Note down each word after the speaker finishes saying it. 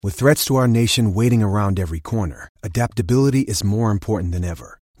With threats to our nation waiting around every corner, adaptability is more important than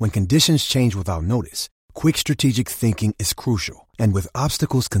ever. When conditions change without notice, quick strategic thinking is crucial. And with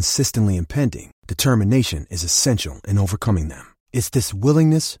obstacles consistently impending, determination is essential in overcoming them. It's this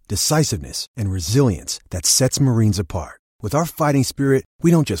willingness, decisiveness, and resilience that sets Marines apart. With our fighting spirit, we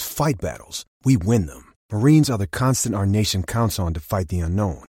don't just fight battles, we win them. Marines are the constant our nation counts on to fight the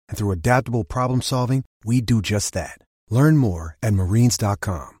unknown. And through adaptable problem solving, we do just that. Learn more at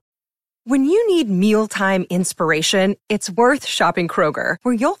marines.com. When you need mealtime inspiration, it's worth shopping Kroger,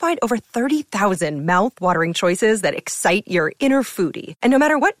 where you'll find over 30,000 mouth-watering choices that excite your inner foodie. And no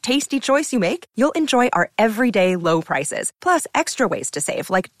matter what tasty choice you make, you'll enjoy our everyday low prices, plus extra ways to save,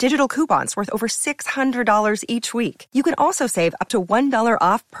 like digital coupons worth over $600 each week. You can also save up to $1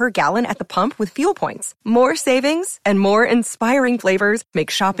 off per gallon at the pump with fuel points. More savings and more inspiring flavors make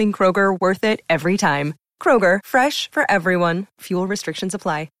shopping Kroger worth it every time. Kroger, fresh for everyone. Fuel restrictions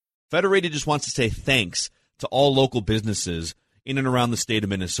apply. Federated just wants to say thanks to all local businesses in and around the state of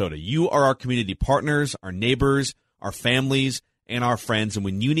Minnesota. You are our community partners, our neighbors, our families, and our friends. And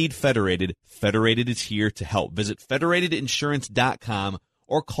when you need Federated, Federated is here to help. Visit federatedinsurance.com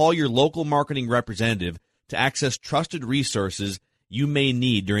or call your local marketing representative to access trusted resources you may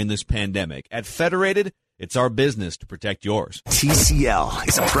need during this pandemic. At Federated, it's our business to protect yours. TCL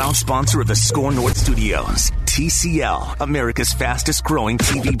is a proud sponsor of the Score North Studios. TCL, America's fastest growing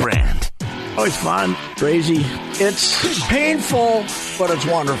TV brand. Oh, it's fun, crazy. It's painful, but it's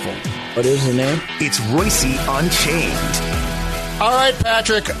wonderful. What is the name? It's Royce Unchained. All right,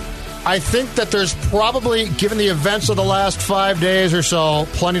 Patrick. I think that there's probably, given the events of the last 5 days or so,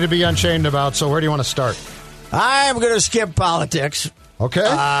 plenty to be unchained about. So where do you want to start? I'm going to skip politics. Okay.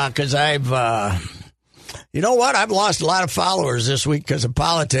 Because you know what? I've lost a lot of followers this week because of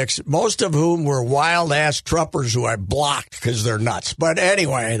politics, most of whom were wild-ass Trumpers who I blocked because they're nuts. But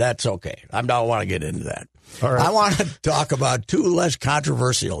anyway, that's okay. I don't want to get into that. All right. I want to talk about two less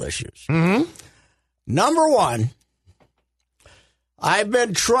controversial issues. Mm-hmm. Number one, I've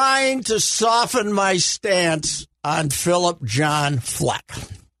been trying to soften my stance on Philip John Fleck.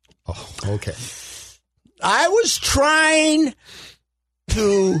 Oh, okay. I was trying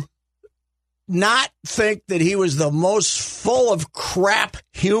to not think that he was the most full of crap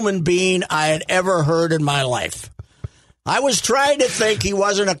human being I had ever heard in my life. I was trying to think he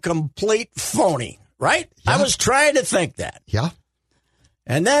wasn't a complete phony, right? Yeah. I was trying to think that. Yeah.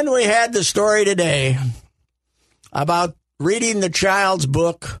 And then we had the story today about reading the child's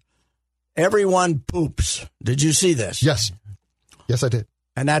book, Everyone Poops. Did you see this? Yes. Yes, I did.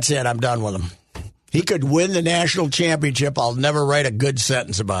 And that's it. I'm done with him. He could win the national championship. I'll never write a good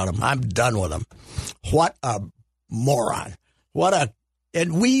sentence about him. I'm done with him. What a moron.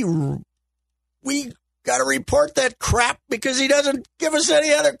 And we got to report that crap because he doesn't give us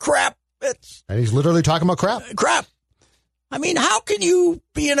any other crap. And he's literally talking about crap. I mean, how can you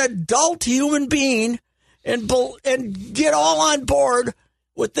be an adult human being and get all on board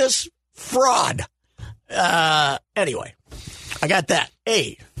with this fraud? Anyway, I got that.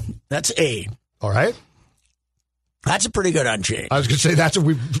 A. That's A. All right. That's a pretty good Unchained. I was going to say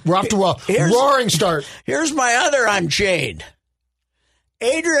we're off to a roaring start. Here's my other Unchained.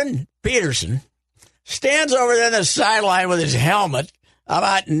 Adrian Peterson stands over there on the sideline with his helmet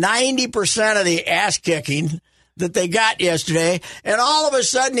about 90% of the ass kicking that they got yesterday, and all of a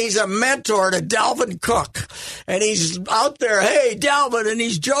sudden he's a mentor to Dalvin Cook, and he's out there, hey, Dalvin, and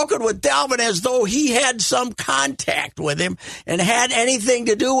he's joking with Dalvin as though he had some contact with him and had anything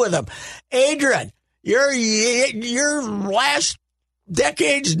to do with him. Adrian, you're last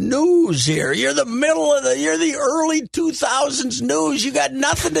decade's news here. You're the early 2000s news. You got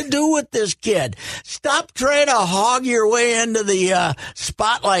nothing to do with this kid. Stop trying to hog your way into the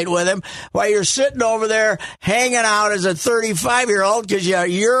spotlight with him while you're sitting over there hanging out as a 35-year-old because you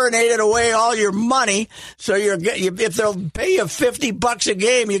urinated away all your money. So if they'll pay you $50 a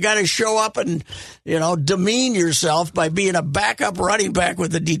game, you got to show up and demean yourself by being a backup running back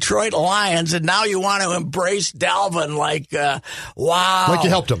with the Detroit Lions, and now you want to embrace Dalvin like, wow. Like you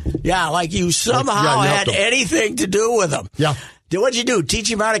helped him. Yeah, like you somehow had anything to do with him. Yeah. What'd you do?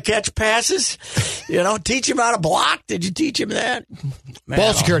 Teach him how to catch passes? Teach him how to block? Did you teach him that? Man,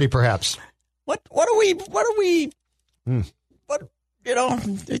 ball security, perhaps. What are we,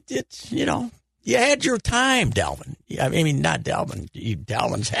 you had your time, Dalvin. I mean, not Dalvin.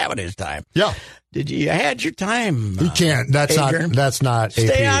 Dalvin's having his time. Yeah. You had your time. He can't. That's Adrian. not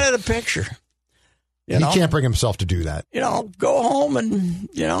Stay AP. out of the picture. He can't bring himself to do that. Go home and,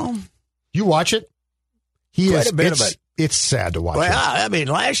 You watch it. Quite a bit of it. It's sad to watch. Well, I mean,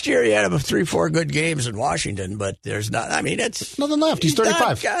 last year he had 3-4 good games in Washington, but there's not. I mean, it's nothing left. He's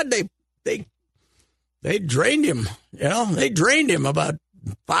 35. God, they drained him. You know, they drained him about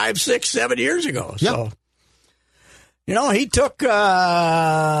 5, 6, 7 years ago. Yep. So, you know, he took Zimmer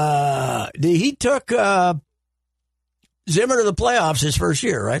to the playoffs his first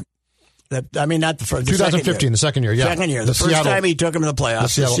year, right? Not the first. 2015, the second year, yeah. Second year. The first time he took him to the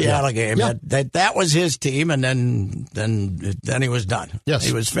playoffs, the Seattle game. Yeah. That was his team, and then he was done. Yes.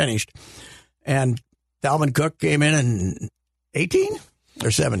 He was finished. And Dalvin Cook came in 18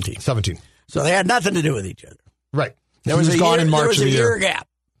 or 17? 17. So they had nothing to do with each other. Right. There was gone in March there was of the a year year gap.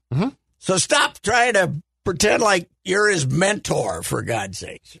 Mm-hmm. So stop trying to pretend like you're his mentor, for God's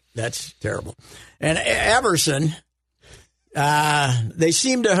sakes. That's terrible. And Everson... they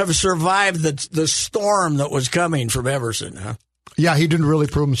seem to have survived the storm that was coming from Everson, huh? Yeah, he didn't really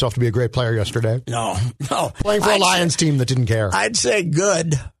prove himself to be a great player yesterday. No. Playing for a Lions team that didn't care. I'd say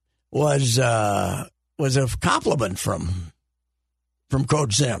good was a compliment from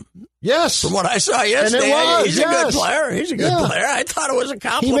Coach Zim. Yes. From what I saw yesterday, and he's a good player. He's a good player. I thought it was a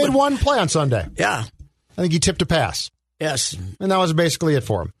compliment. He made one play on Sunday. Yeah. I think he tipped a pass. Yes. And that was basically it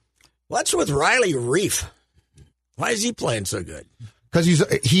for him. What's with Riley Reif? Why is he playing so good? Because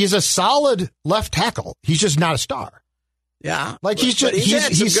he's a solid left tackle. He's just not a star. Yeah, like he's good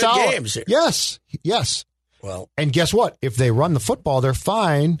solid. Games here. Yes. Well, and guess what? If they run the football, they're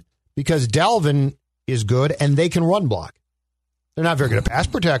fine because Dalvin is good and they can run block. They're not very good at pass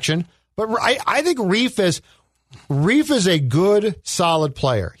protection, but I think Reif is a good, solid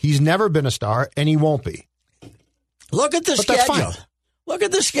player. He's never been a star, and he won't be. Look at the schedule. Look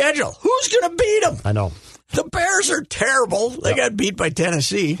at the schedule. Who's going to beat him? I know. The Bears are terrible. They got beat by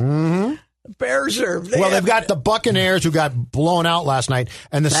Tennessee. Mm-hmm. The Bears are... They've got the Buccaneers who got blown out last night,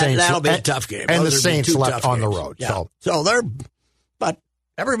 and the Saints. That'll be a tough game. And the Saints left on the road. Yeah. So they're... But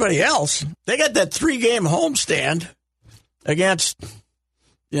everybody else, they got that 3-game homestand against,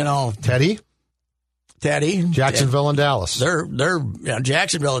 Teddy, Jacksonville, and Dallas. They're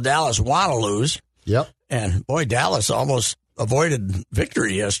Jacksonville and Dallas want to lose. Yep. And, boy, Dallas almost avoided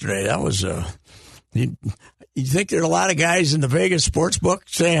victory yesterday. That was... You think there are a lot of guys in the Vegas sports book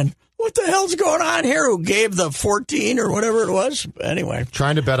saying, what the hell's going on here, who gave the 14 or whatever it was? Anyway.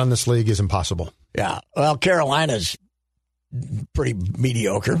 Trying to bet on this league is impossible. Yeah. Well, Carolina's pretty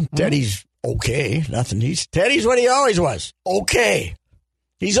mediocre. Mm-hmm. Teddy's okay. Teddy's what he always was. Okay.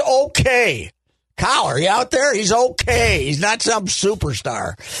 He's okay. Collar, you out there? He's okay. He's not some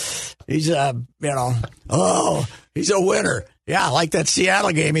superstar. He's he's a winner. Yeah, like that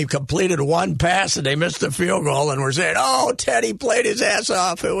Seattle game, he completed one pass and they missed a field goal, and we're saying, "Oh, Teddy played his ass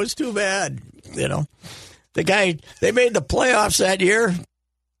off. It was too bad." The guy, they made the playoffs that year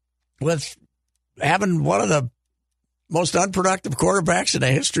with having one of the most unproductive quarterbacks in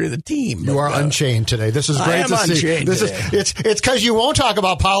the history of the team. You are unchained today. This is great to see. It's because you won't talk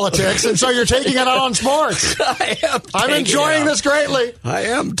about politics, and so you're taking it out on sports. I'm enjoying this greatly. I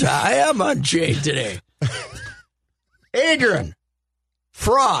am unchained today. Adrian,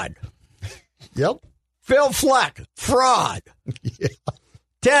 fraud. Yep. Phil Fleck, fraud. Yeah.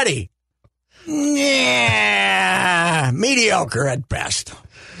 Teddy, mediocre at best.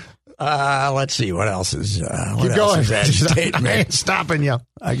 Let's see what else is. Keep going. I ain't stopping you.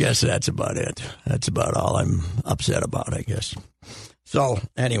 I guess that's about it. That's about all I'm upset about, I guess. So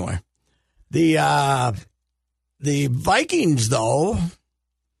anyway, the Vikings, though,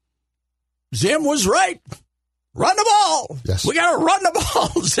 Zim was right. Run the ball. Yes. We got to run the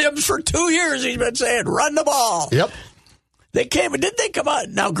ball. Zim's for 2 years, he's been saying, run the ball. Yep. Didn't they come out?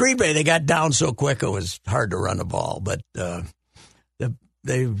 Now, Green Bay, they got down so quick it was hard to run the ball. But it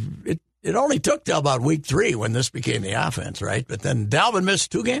only took till about week 3 when this became the offense, right? But then Dalvin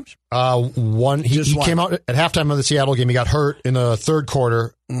missed 2 games? One. He came out at halftime of the Seattle game. He got hurt in the third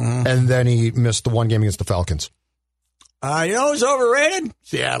quarter, and then he missed the one game against the Falcons. You know who's overrated?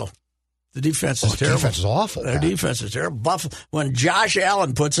 Seattle. The defense is terrible. The defense is awful. Their defense is terrible. When Josh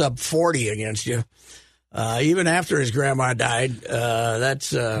Allen puts up 40 against you, even after his grandma died,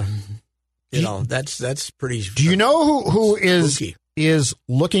 that's pretty. Do you know who spooky. is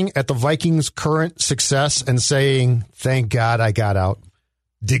looking at the Vikings' current success and saying, "Thank God I got out"?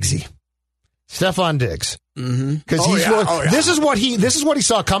 Diggsy, Stephon Diggs, because this is what he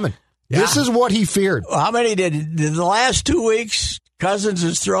saw coming. Yeah. This is what he feared. How many did the last 2 weeks? Cousins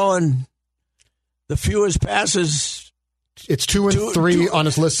is throwing the fewest passes It's 2 and 3 on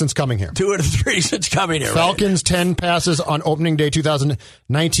his list since coming here. 2 and 3 since coming here. Falcons, 10 passes on opening day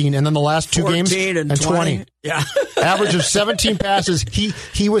 2019, and then the last 2 games, 14 and 20. Yeah. Average of 17 passes.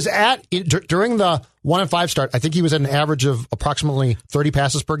 He was at, during the 1 and 5 start, I think he was at an average of approximately 30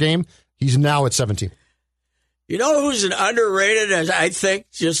 passes per game. He's now at 17. You know who's an underrated, as I think,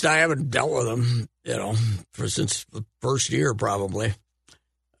 I haven't dealt with him, since the first year probably.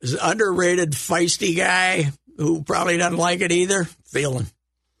 Is an underrated, feisty guy who probably doesn't like it either. Thielen.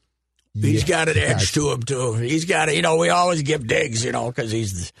 He's got an edge to him, too. He's got we always give digs, because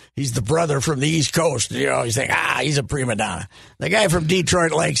he's the brother from the East Coast. You always think, he's a prima donna. The guy from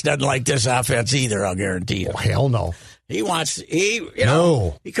Detroit Lakes doesn't like this offense either, I'll guarantee you. Oh, hell no. He wants, he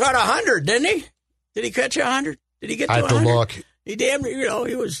caught 100, didn't he? Did he catch 100? Did he get to 100? I have to look. He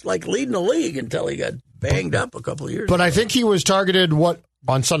he was like leading the league until he got banged up a couple of years ago. But I think he was targeted,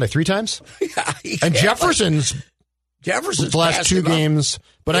 on Sunday, 3 times? Yeah. And Jefferson's the last 2 games.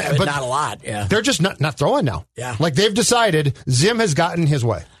 But not a lot, yeah. They're just not throwing now. Yeah. Like they've decided Zim has gotten his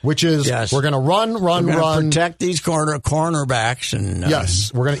way, which is we're going to run. Protect these cornerbacks. And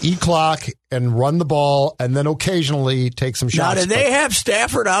yes, we're going to eat clock and run the ball and then occasionally take some shots. Now, did they have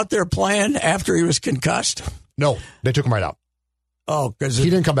Stafford out there playing after he was concussed? No, they took him right out. Oh, because he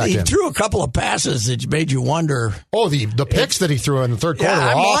didn't come back in. He threw a couple of passes that made you wonder. Oh, the picks that he threw in the third quarter were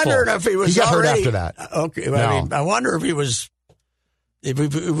awful. I'm wondering if he was got hurt after that. Okay, I wonder if he was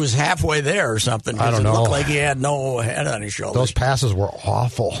halfway there or something. I don't know. It looked like he had no head on his shoulders. Those passes were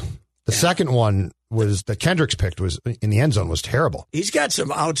awful. The second one was that Kendricks picked was in the end zone was terrible. He's got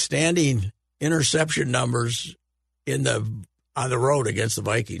some outstanding interception numbers on the road against the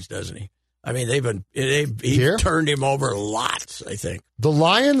Vikings, doesn't he? I mean, he turned him over lots, I think. The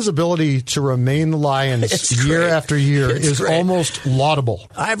Lions' ability to remain the Lions year after year is almost laudable.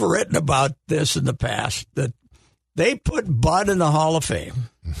 I've written about this in the past, that they put Bud in the Hall of Fame.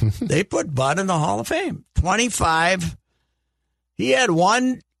 25. He had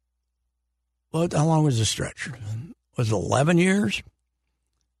one. Well, how long was the stretch? Was it 11 years?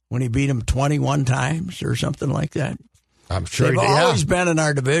 When he beat him 21 times or something like that? I'm sure they've always been in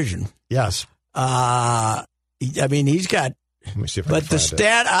our division. Yes. I mean, he's got. Let me see if but the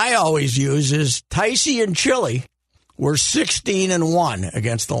stat I always use is Ticey and Chili were 16-1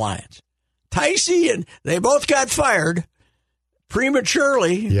 against the Lions. Ticey and they both got fired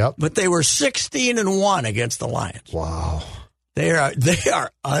prematurely. Yep. But they were 16-1 against the Lions. Wow. They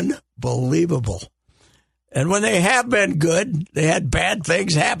are unbelievable. And when they have been good, they had bad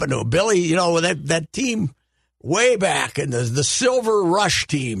things happen to them. Billy, that team. Way back in the Silver Rush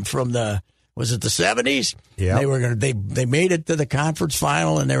team from was it the 70s? Yeah. They made it to the conference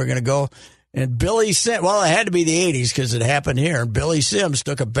final and they were going to go. And Billy Sims, it had to be the 80s because it happened here. Billy Sims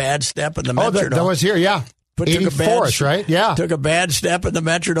took a bad step in the Metrodome. That was here, yeah. 84th, right? Yeah. Took a bad step in the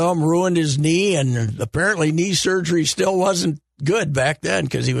Metrodome, ruined his knee, and apparently knee surgery still wasn't good back then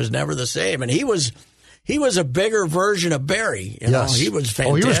because he was never the same. And he was a bigger version of Barry. Yes. He was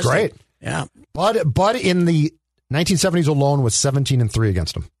fantastic. Oh, he was great. Yeah. Bud in the 1970s alone was 17-3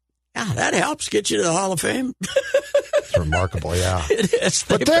 against him. Yeah, that helps get you to the Hall of Fame. It's remarkable, yeah. It is.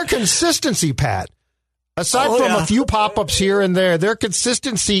 But their consistency, Pat, aside from a few pop-ups here and there, their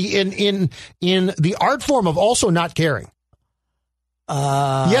consistency in the art form of also not caring.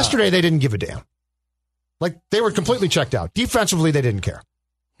 Yesterday, they didn't give a damn. Like, they were completely checked out. Defensively, they didn't care.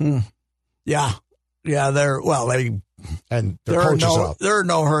 Yeah. Yeah, they're in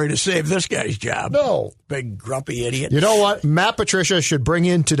no hurry to save this guy's job. No. Big grumpy idiot. You know what? Matt Patricia should bring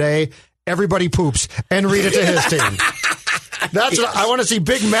in today Everybody Poops and read it to his team. That's what I want to see,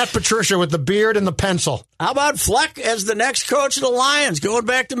 big Matt Patricia with the beard and the pencil. How about Fleck as the next coach of the Lions, going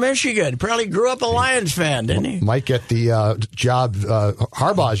back to Michigan? Probably grew up a Lions fan, didn't he? Might get the job,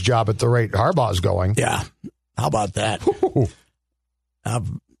 Harbaugh's job at the rate Harbaugh's going. Yeah. How about that?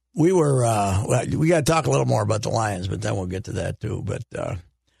 We got to talk a little more about the Lions, but then we'll get to that too. But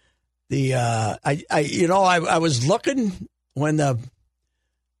I was looking when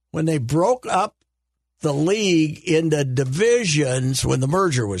they broke up the league into divisions when the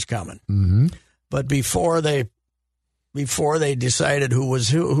merger was coming. Mm-hmm. But before they decided who was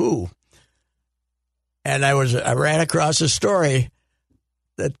who, and I ran across a story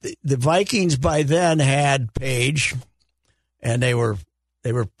that the Vikings by then had Page, and they were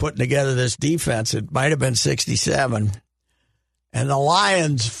putting together this defense. It might have been 67. And the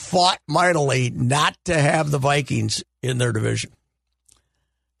Lions fought mightily not to have the Vikings in their division.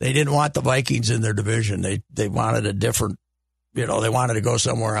 They didn't want the Vikings in their division. They wanted a different, they wanted to go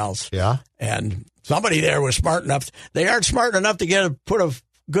somewhere else. Yeah. And somebody there was smart enough. They aren't smart enough to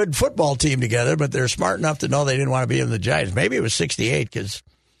good football team together, but they're smart enough to know they didn't want to be in the Giants. Maybe it was 68 because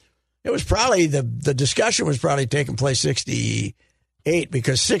it was probably the discussion was probably taking place 68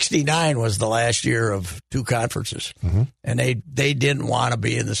 because 69 was the last year of two conferences. Mm-hmm. And they didn't want to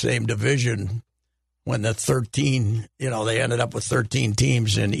be in the same division when the 13, they ended up with 13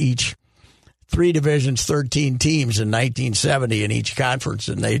 teams in each. 3 divisions, 13 teams in 1970 in each conference,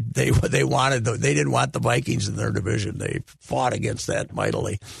 and they didn't want the Vikings in their division. They fought against that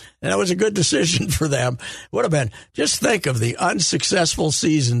mightily, and it was a good decision for them. Would have been. Just think of the unsuccessful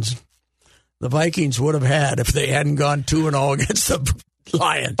seasons the Vikings would have had if they hadn't gone 2-0 against the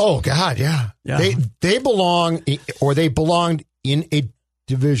Lions. Oh God, yeah. They belonged in a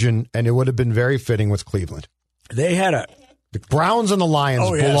division, and it would have been very fitting with Cleveland. They had the Browns and the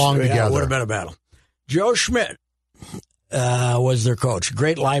Lions belong together. It would have been a battle. Joe Schmidt was their coach.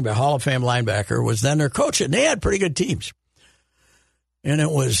 Great linebacker, Hall of Fame linebacker, was then their coach. And they had pretty good teams. And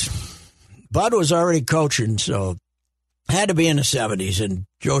Bud was already coaching, so it had to be in the 70s. And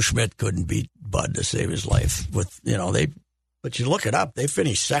Joe Schmidt couldn't beat Bud to save his life. But you look it up, they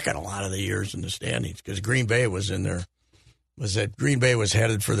finished second a lot of the years in the standings because Green Bay was in there. Green Bay was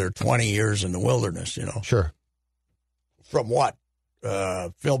headed for their 20 years in the wilderness, Sure. From what?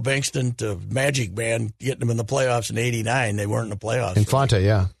 Phil Bankston to Magic Man getting them in the playoffs in '89. They weren't in the playoffs.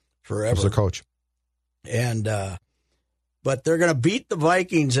 Infante, forever. Was their coach. And but they're going to beat the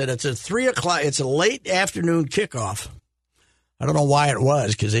Vikings, and it's at 3:00. It's a late afternoon kickoff. I don't know why it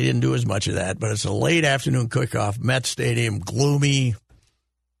was because they didn't do as much of that, but it's a late afternoon kickoff. Met Stadium, gloomy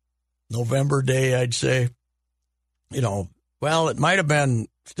November day, I'd say. Well, it might have been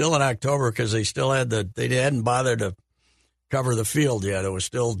still in October because they still had they hadn't bothered to cover the field yet. It was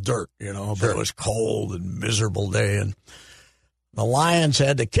still dirt, but it was cold and miserable day. And the Lions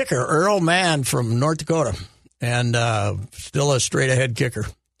had the kicker, Earl Mann from North Dakota, and still a straight-ahead kicker.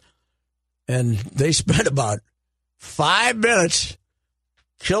 And they spent about 5 minutes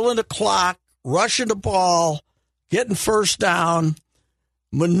killing the clock, rushing the ball, getting first down,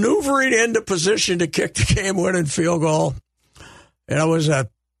 maneuvering into position to kick the game-winning field goal. And it was a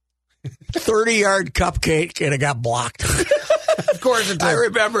 30-yard cupcake, and it got blocked. Of course it did. I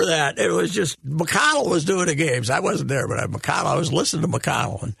remember that. It was just McConnell was doing the games. I wasn't there, but I was listening to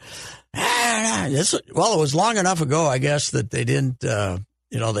McConnell. And it was long enough ago, I guess, that they didn't. The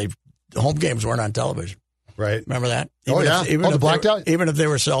home games weren't on television. Right. Remember that? The blacked out. Even if they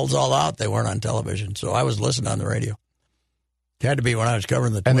were sold all out, they weren't on television. So I was listening on the radio. It had to be when I was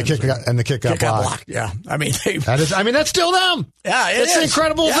covering the Twins. And the kick got blocked. Yeah, I mean that's still them. Yeah, it's an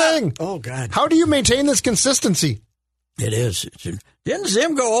incredible thing. Oh God, how do you maintain this consistency? It is. Didn't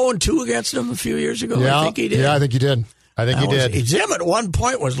Zim go 0-2 against them a few years ago? Yeah, I think he did. Yeah, I think he did. He did. Zim at one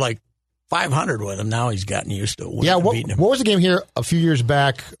point was like 500 with him. Now he's gotten used to it. Yeah, what was the game here a few years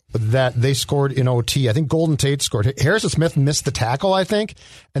back that they scored in OT? I think Golden Tate scored. Harrison Smith missed the tackle, I think.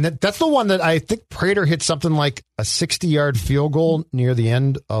 And that's the one that I think Prater hit something like a 60-yard field goal near the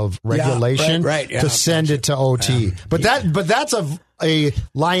end of regulation to send it to OT. But that's a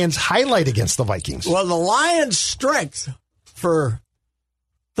Lions highlight against the Vikings. Well, the Lions' strength for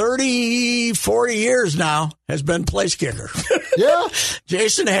 30, 40 years now has been place kicker. Yeah.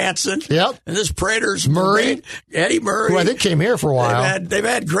 Jason Hansen. Yep. And this Prater's Eddie Murray. Who I think came here for a while. They've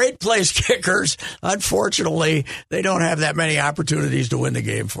had great place kickers. Unfortunately, they don't have that many opportunities to win the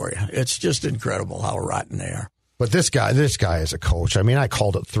game for you. It's just incredible how rotten they are. But this guy is a coach. I mean, I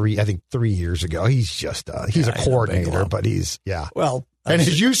called it 3 years ago. He's just he's a coordinator, but well. And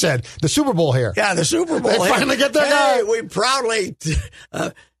as you said, the Super Bowl here. Yeah, the Super Bowl. They finally get that guy. We proudly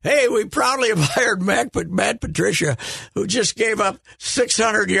have hired Matt Patricia, who just gave up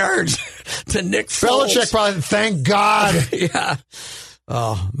 600 yards to Nick Foles. Belichick probably, thank God. Yeah.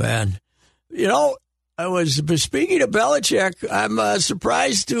 Oh, man. I was speaking of Belichick. I'm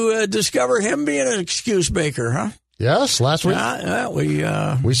surprised to discover him being an excuse maker, huh? Yes, last week.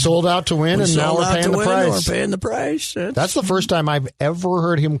 We sold out to win, and now we're paying the price. We're paying the price. That's the first time I've ever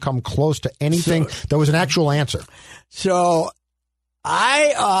heard him come close to anything that was an actual answer. So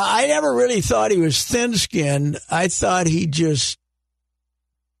I never really thought he was thin-skinned. I thought he just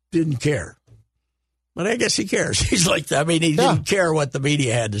didn't care. But I guess he cares. He's like that. I mean, he didn't care what the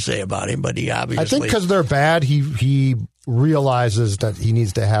media had to say about him, but he obviously... I think because they're bad, he realizes that he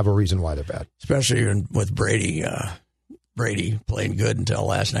needs to have a reason why they're bad. Especially with Brady. Brady playing good until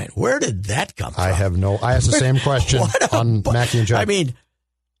last night. Where did that come from? I asked the same question on Mackey and Judd. I mean,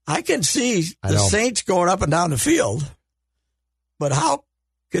 I can see the Saints going up and down the field, but how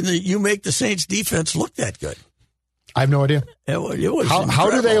can you make the Saints defense look that good? I have no idea. It was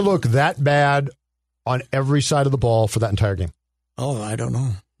how do they look that bad on every side of the ball for that entire game? Oh, I don't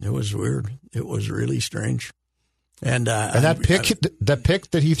know. It was weird. It was really strange. And that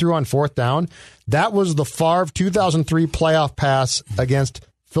pick that he threw on fourth down, that was the Favre 2003 playoff pass against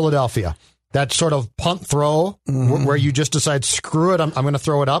Philadelphia. That sort of punt throw where you just decide, screw it, I'm going to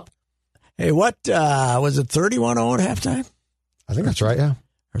throw it up. Hey, what was it? 31-0 at halftime? I think that's right. Yeah,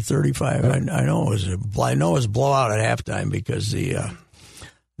 or 35. Yeah. I know it was blowout at halftime because the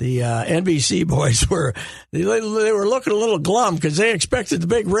NBC boys were looking a little glum because they expected the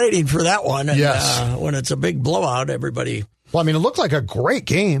big rating for that one. And, yes, when it's a big blowout, everybody. Well, I mean, it looked like a great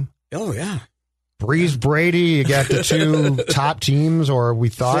game. Oh yeah. Breeze, Brady, you got the two top teams, or we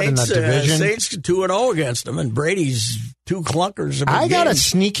thought Saints, in that division. Saints 2-0 against them, and Brady's two clunkers. I got a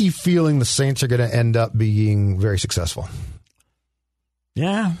sneaky feeling the Saints are going to end up being very successful.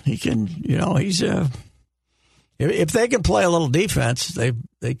 Yeah, he can. He's if they can play a little defense,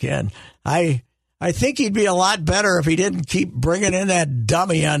 they can. I think he'd be a lot better if he didn't keep bringing in that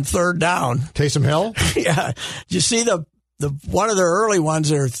dummy on third down. Taysom Hill. Yeah, did you see the one of their early ones?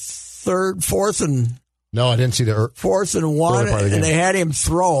 They're fourth and. No, I didn't see the 4th and 1, and they had him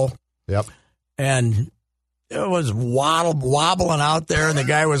throw. Yep. And it was wobbling out there, and the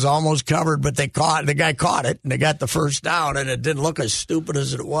guy was almost covered, but the guy caught it, and they got the first down, and it didn't look as stupid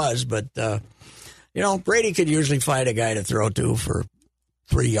as it was. But, Brady could usually find a guy to throw to for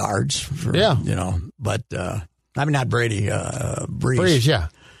 3 yards. But, I mean, not Brady, Breeze. Breeze, yeah.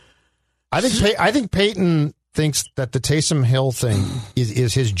 I think Peyton thinks that the Taysom Hill thing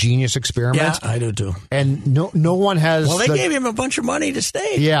is his genius experiment. Yeah, I do too. And no one has. Well, they gave him a bunch of money to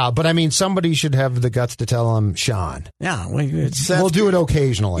stay. Yeah, but I mean, somebody should have the guts to tell him, Sean. Yeah, we'll do it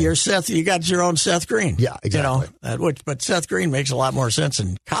occasionally. You're Seth. You got your own Seth Green. Yeah, exactly. But Seth Green makes a lot more sense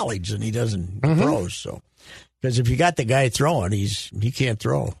in college than he does in pros. So, because if you got the guy throwing, he can't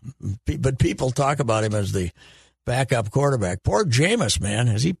throw. But people talk about him as the backup quarterback. Poor Jameis, man.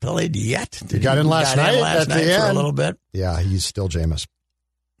 Has he played yet? He got in last night for a little bit. Yeah, he's still Jameis.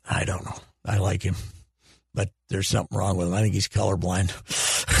 I don't know. I like him. But there's something wrong with him. I think he's colorblind.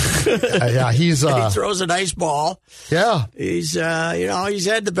 Yeah, he throws a nice ball. Yeah. He's he's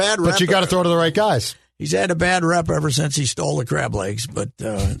had the bad rep. But you got to throw to the right guys. He's had a bad rep ever since he stole the crab legs. But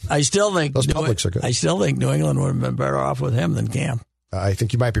I still think those Publix are good. I still think New England would have been better off with him than Cam. I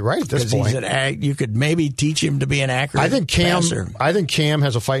think you might be right at this point. You could maybe teach him to be an accurate passer. I think Cam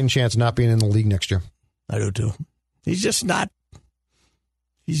has a fighting chance of not being in the league next year. I do too. He's just not.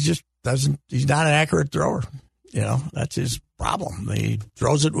 He's not an accurate thrower. That's his problem. He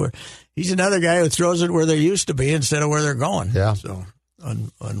throws it where he's another guy who throws it where they used to be instead of where they're going. Yeah. So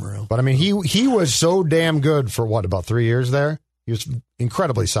unreal. But I mean, he was so damn good for about 3 years there. He was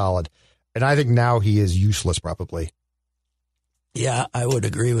incredibly solid, and I think now he is useless probably. Yeah, I would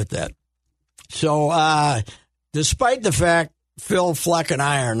agree with that. So, despite the fact Phil Fleck and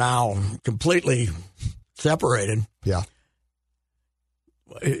I are now completely separated, yeah.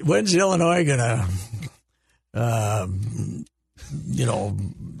 When's Illinois going to,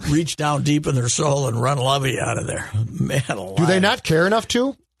 reach down deep in their soul and run Lovey out of there? Man alive. Do they not care enough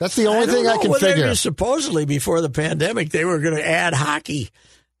to? That's the only thing I can figure. Supposedly, before the pandemic, they were going to add hockey.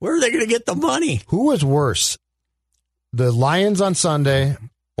 Where are they going to get the money? Who was worse? The Lions on Sunday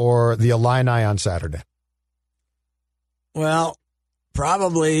or the Illini on Saturday? Well,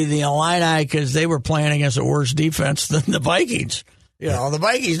 probably the Illini because they were playing against a worse defense than the Vikings. The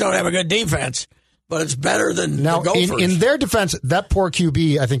Vikings don't have a good defense, but it's better than the Gophers. In their defense, that poor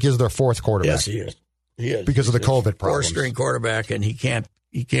QB, I think, is their fourth quarterback. Yes, he is. He is. Because of the COVID problems. Four-string quarterback, and he can't.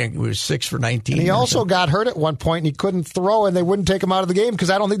 He was 6 for 19. And he also got hurt at one point, and he couldn't throw, and they wouldn't take him out of the game because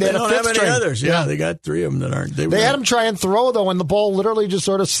I don't think they had a fifth string. They don't have any others. Yeah, they got 3 of them that aren't. They had him try and throw, though, and the ball literally just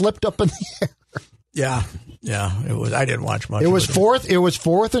sort of slipped up in the air. Yeah. It was. I didn't watch much. It was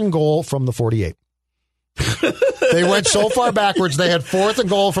fourth and goal from the 48. They went so far backwards. They had 4th and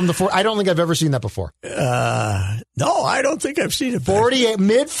goal from the 4. I don't think I've ever seen that before. No, I don't think I've seen it. 48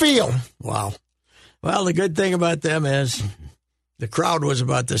 midfield. Wow. Well, the good thing about them is the crowd was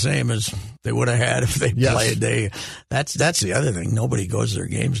about the same as they would have had if they played. That's the other thing. Nobody goes to their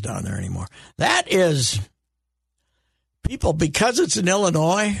games down there anymore. That is people, because it's in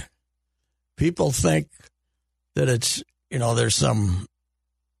Illinois, people think that it's, there's some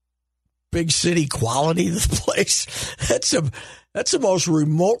big city quality to the place. That's the most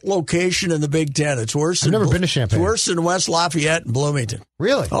remote location in the Big Ten. It's worse. I've never been to Champaign. It's worse than West Lafayette and Bloomington.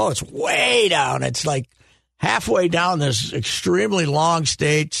 Really? Oh, it's way down. It's like halfway down this extremely long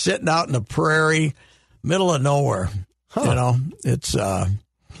state, sitting out in the prairie, middle of nowhere. Huh. It's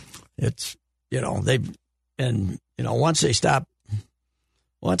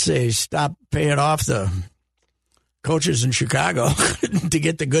once they stop paying off the coaches in Chicago to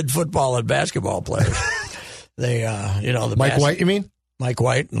get the good football and basketball players. They, the Mike White, you mean? Mike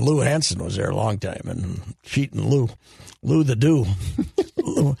White and Lou Henson was there a long time, and cheating Lou the Do.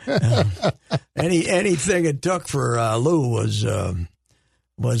 Anything it took for Lou was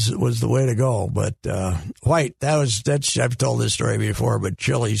the way to go. But White, that's I've told this story before, but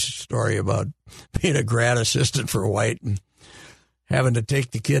Chili's story about being a grad assistant for White and having to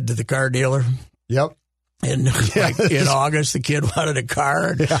take the kid to the car dealer. Yep. And in August, the kid wanted a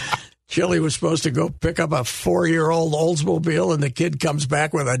car. And Chili was supposed to go pick up a 4-year-old Oldsmobile, and the kid comes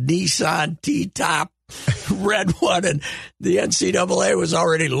back with a Nissan T-top red one, and the NCAA was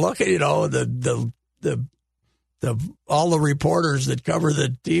already looking. All the reporters that cover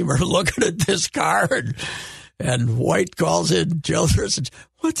the team are looking at this car, and White calls in Chili and says,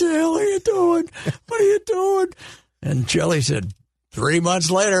 "What the hell are you doing? What are you doing?" And Chili said, 3 months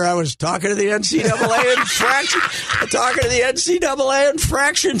later, I was talking to the NCAA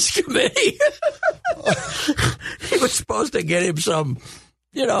infractions committee. He was supposed to get him some,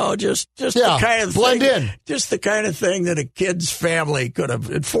 just the kind of blend thing, in, just the kind of thing that a kid's family could have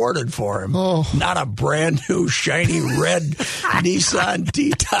afforded for him. Oh. Not a brand new shiny red Nissan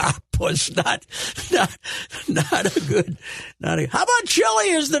T-top was not a good. How about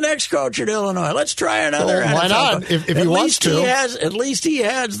Chili as the next coach at Illinois? Let's try another. Why not? If he wants to, at least he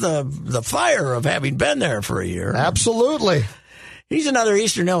has the fire of having been there for a year. Absolutely. He's another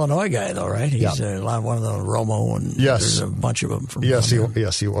Eastern Illinois guy, though, right? He's one of the Romo, and there's a bunch of them from. Yes, he was.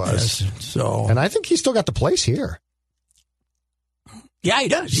 Yes, and I think he's still got the place here. Yeah, he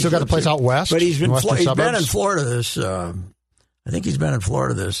does. He's still got the place out west. But he's been in Florida this. I think he's been in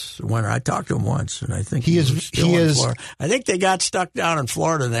Florida this winter. I talked to him once, and I think he is. Florida. I think they got stuck down in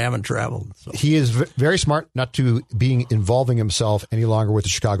Florida and they haven't traveled. So. He is very smart not to involving himself any longer with the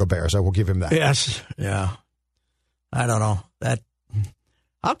Chicago Bears. I will give him that. Yes. Yeah. I don't know that.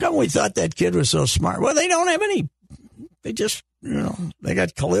 How come we thought that kid was so smart? Well, they don't have any. They just, they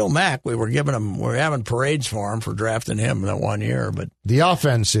got Khalil Mack. We're having parades for him for drafting him that 1 year, but the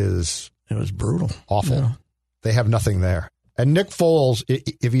offense it was brutal, awful. Yeah. They have nothing there. And Nick Foles,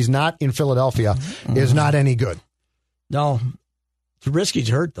 if he's not in Philadelphia, is not any good. No. Trubisky's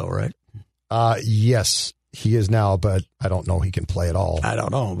hurt, though, right? Yes, he is now, but I don't know he can play at all. I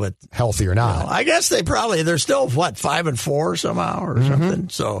don't know, but healthy or not. I guess they're still, 5-4 somehow or something.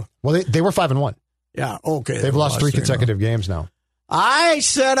 So, well, they were 5-1. Yeah, okay. They've lost 3 consecutive games now. I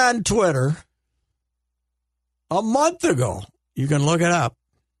said on Twitter a month ago, you can look it up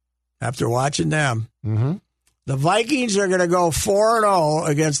after watching them, the Vikings are going to go 4-0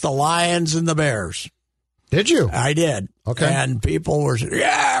 against the Lions and the Bears. Did you? I did. Okay. And people were saying,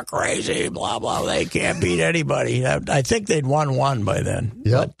 crazy, blah, blah. They can't beat anybody. I think they'd won one by then.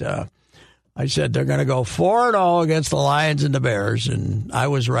 Yep. But I said they're going to go 4-0 against the Lions and the Bears, and I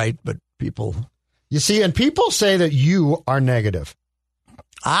was right, but people... You see, and people say that you are negative.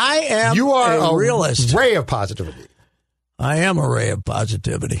 I am a realist. Ray of positivity. I am a ray of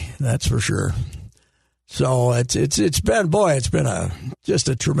positivity, that's for sure. So it's been just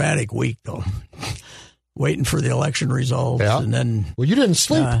a traumatic week, though. Waiting for the election results, and then you didn't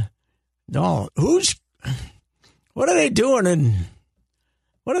sleep. No, what are they doing in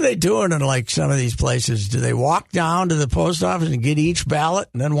like some of these places? Do they walk down to the post office and get each ballot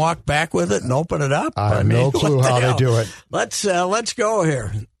and then walk back with it and open it up? I have no clue how they do it. Let's go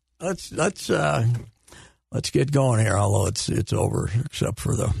here. Let's get going here. Although it's over, except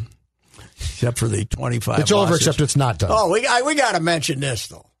for the 25. It's over, except it's not done. Oh, we got to mention this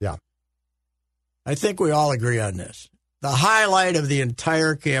though. Yeah, I think we all agree on this. The highlight of the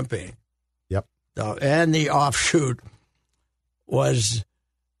entire campaign. Yep. And the offshoot was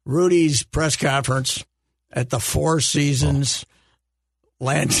Rudy's press conference at the Four Seasons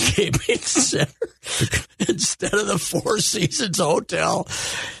Landscaping Center instead of the Four Seasons Hotel.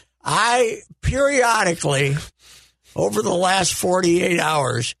 I periodically, over the last 48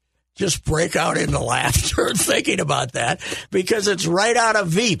 hours, just break out into laughter thinking about that because it's right out of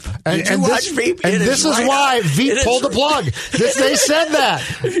Veep. Did you watch Veep? And this is why Veep pulled the plug. They said that.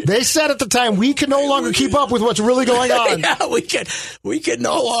 They said at the time, we can no longer keep up with what's really going on. Yeah, we can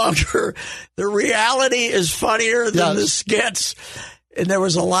no longer. The reality is funnier than the skits. And there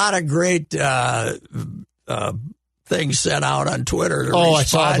was a lot of great things sent out on Twitter. I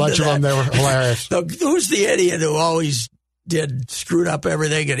saw a bunch of them. They were hilarious. Who's the idiot who always screwed up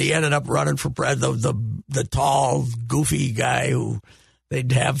everything, and he ended up running for president? The tall, goofy guy who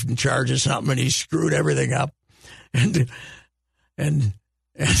they'd have in charge of something, and he screwed everything up. And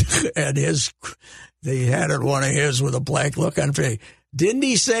his, they had one of his with a blank look on his face. Didn't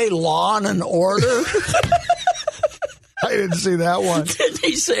he say lawn and order? I didn't see that one. Did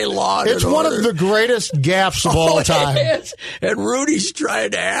he say Law and It's one Order? of the greatest gaffes of all time. It is. And Rudy's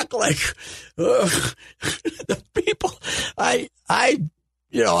trying to act like the people. I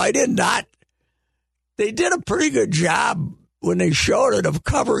did not. They did a pretty good job when they showed it of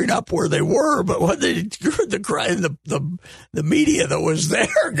covering up where they were, but when they the media that was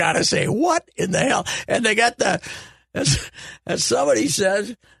there got to say, what in the hell? And they got as somebody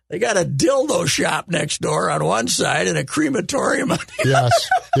says, they got a dildo shop next door on one side and a crematorium on the other.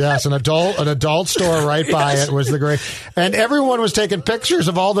 Yes, an adult store right by it was the great, and everyone was taking pictures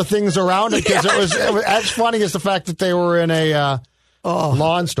of all the things around it because it was as funny as the fact that they were in a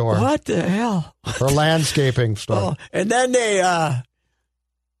lawn store. What the hell? Or landscaping store. And then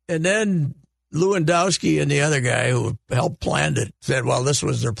Lewandowski and the other guy who helped plan it said, well, this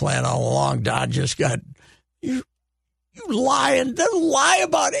was their plan all along. Don just got, you lying. They lie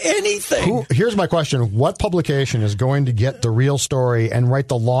about anything. Here's my question. What publication is going to get the real story and write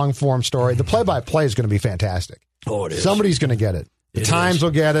the long-form story? The play-by-play is going to be fantastic. Oh, it is. Somebody's going to get it. The Times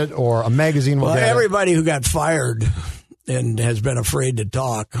will get it, or a magazine will get it. Everybody who got fired and has been afraid to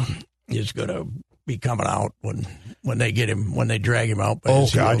talk is going to be coming out when they get him, when they drag him out. By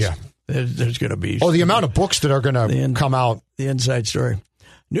his heels. Yeah. There's going to be. The amount of books that are going to come out. The inside story.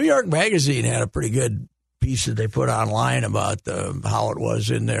 New York Magazine had a pretty good piece that they put online about how it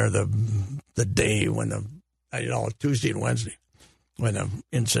was in there the day when Tuesday and Wednesday when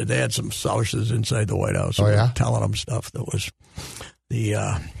they had some sources inside the White House telling them stuff that was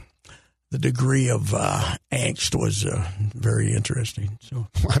the degree of angst was very interesting. So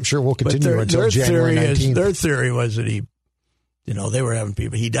I'm sure we'll continue until January 19th. Their theory was that they were having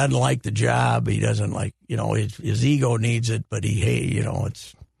people. He doesn't like the job. He doesn't like, his ego needs it, but he's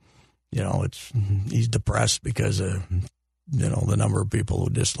depressed because of, the number of people who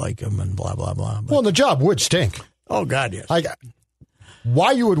dislike him and blah, blah, blah. Well, the job would stink. Oh, God, yes.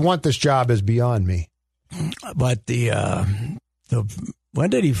 Why you would want this job is beyond me. But when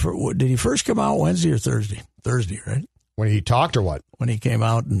did he first come out? Wednesday or Thursday? Thursday, right? When he talked or what? When he came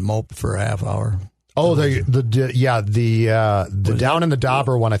out and moped for a half hour. Oh, the Down in the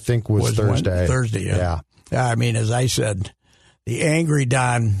Dauber one, I think, was Thursday. Thursday, yeah. I mean, as I said, the angry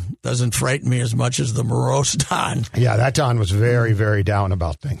Don doesn't frighten me as much as the morose Don. Yeah, that Don was very, very down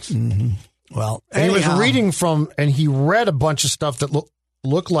about things. Mm-hmm. Well, and he was reading and he read a bunch of stuff that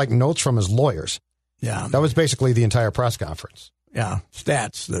looked like notes from his lawyers. Yeah. That was basically the entire press conference. Yeah,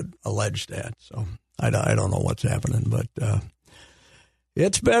 alleged stats. So I don't know what's happening, but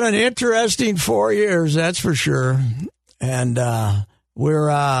it's been an interesting 4 years, that's for sure. And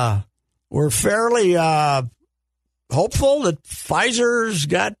we're fairly hopeful that Pfizer's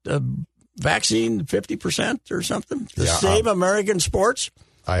got a vaccine 50% or something to save American sports.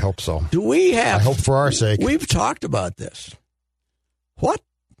 I hope so. Do we have? I hope for our sake. We've talked about this. What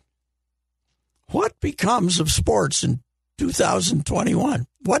becomes of sports in 2021?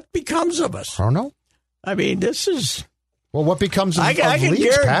 What becomes of us? I don't know. I mean, this is... Well, what becomes of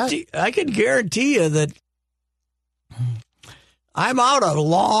leagues, Pat? I can guarantee you that I'm out of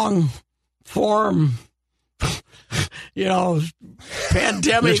long-form,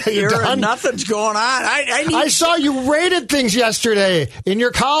 pandemic era. Done? Nothing's going on. I saw you rated things yesterday in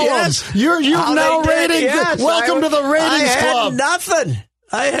your column. Yes. You've now rated. Yes, welcome to the ratings club.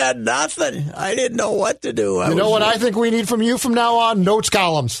 I had nothing. I didn't know what to do. You know what I think we need from you from now on? Notes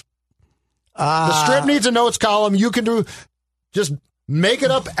columns. The Strip needs a notes column. You can just make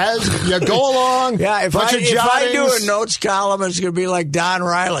it up as you go along. Yeah, if I do a notes column, it's going to be like Don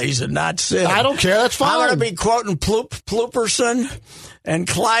Riley's and not Sid. I don't care. That's fine. I'm going to be quoting Plooperson and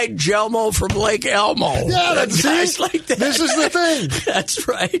Clyde Gelmo from Lake Elmo. Yeah, that's guys like that. This is the thing. That's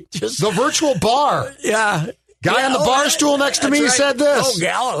right. Just the virtual bar. Yeah. Guy on the bar stool next to me said this.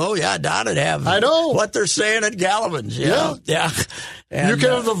 Oh, yeah, Don would have. I know what they're saying at Gallivan's. Yeah. And, you can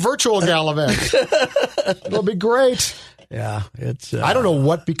have the virtual Gallivant. It'll be great. Yeah, it's. I don't know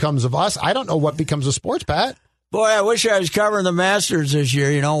what becomes of us. I don't know what becomes of sports, Pat. Boy, I wish I was covering the Masters this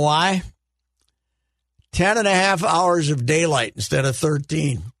year. You know why? 10.5 hours of daylight instead of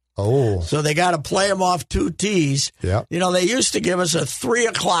 13. Oh. So they got to play them off 2 tees. Yeah. They used to give us a 3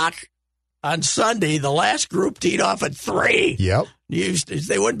 o'clock on Sunday. The last group teed off at 3. Yep.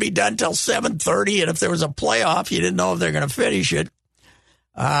 They wouldn't be done till 7:30, and if there was a playoff, you didn't know if they're going to finish it.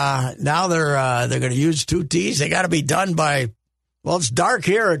 Now they're going to use 2 tees. They got to be done by. Well, it's dark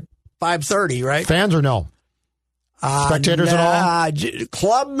here at 5:30, right? Fans or no? Spectators at all?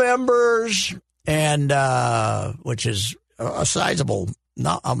 Club members, and which is a sizable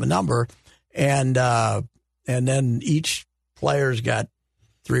number, and then each player's got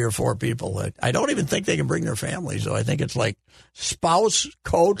 3 or 4 people. I don't even think they can bring their families, though. I think it's like spouse,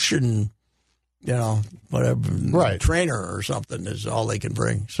 coach, and, whatever, right, trainer or something is all they can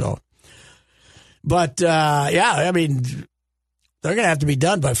bring. So, but, I mean, they're going to have to be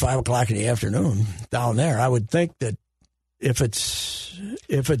done by 5 o'clock in the afternoon down there. I would think that if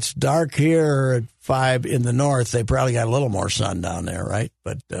it's dark here at 5 in the north, they probably got a little more sun down there, right?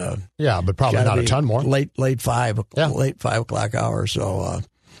 But but probably not a ton more. Late 5 o'clock hour. So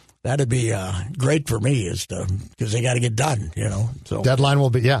that'd be great for me, because they got to get done. So deadline will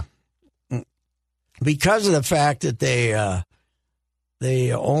be because of the fact that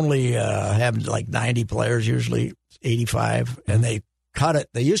they only have like 90 players, usually 85, and they cut it.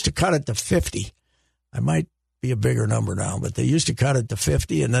 They used to cut it to 50. I might be a bigger number now, but they used to cut it to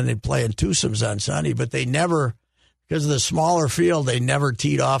 50, and then they'd play in twosomes on Sunday. But they never, because of the smaller field, they never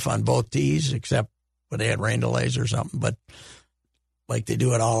teed off on both tees, except when they had rain delays or something. But like they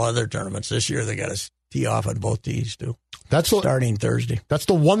do at all other tournaments, this year they got to tee off on both tees too. Starting Thursday. That's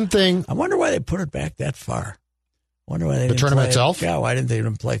the one thing. I wonder why they put it back that far. Wonder why they the tournament itself? Yeah, why didn't they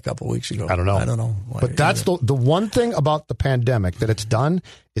even play a couple weeks ago? I don't know. But that's the one thing about the pandemic that it's done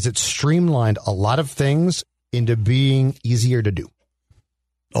is it's streamlined a lot of things into being easier to do.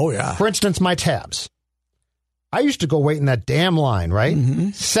 Oh, yeah. For instance, my tabs. I used to go wait in that damn line, right?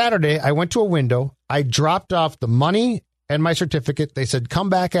 Mm-hmm. Saturday, I went to a window. I dropped off the money and my certificate. They said, come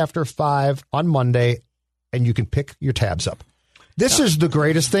back after 5 on Monday, and you can pick your tabs up. This is the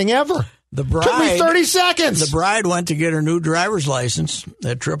greatest thing ever. The bride, took me 30 seconds. The bride went to get her new driver's license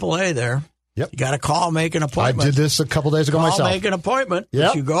at AAA there. Yep. You got to call, make an appointment. I did this a couple days ago myself. Make an appointment.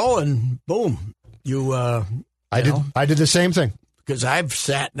 Yep. You go and boom. I did the same thing. Because I've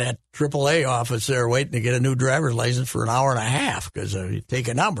sat in that AAA office there waiting to get a new driver's license for an hour and a half because you take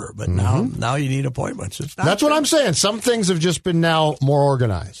a number. But now you need appointments. That's what I'm saying. Some things have just been now more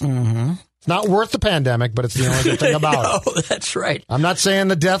organized. Mm-hmm. It's not worth the pandemic, but it's the only good thing about it. That's right. I'm not saying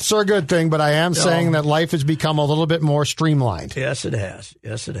the deaths are a good thing, but I am saying that life has become a little bit more streamlined. Yes, it has.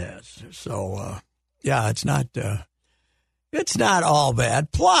 So, it's not all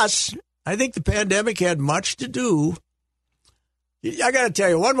bad. Plus, I think the pandemic had much to do. I got to tell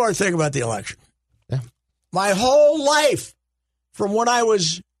you one more thing about the election. Yeah. My whole life, from when I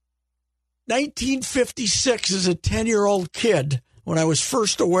was 1956 as a 10-year-old kid, when I was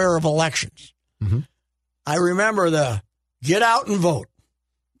first aware of elections, I remember the get out and vote.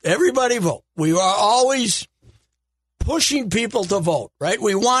 Everybody vote. We were always pushing people to vote, right?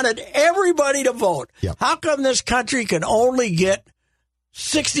 We wanted everybody to vote. Yep. How come this country can only get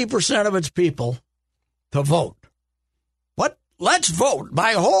 60% of its people to vote? What? Let's vote.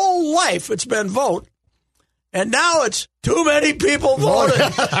 My whole life it's been vote. And now it's too many people voted.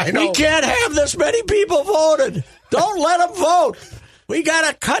 I know. We can't have this many people voted. Don't let them vote. We got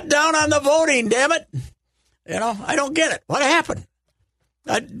to cut down on the voting, damn it. I don't get it. What happened?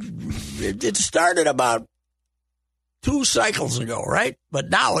 It started about 2 cycles ago, right? But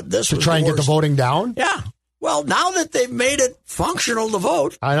now this to try and get the voting down? Yeah. Well, now that they've made it functional to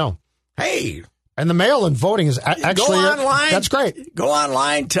vote. I know. Hey. And the mail-in voting is actually... Go online. That's great. Go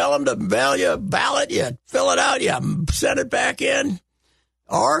online, tell them to mail you a ballot, you fill it out, you send it back in.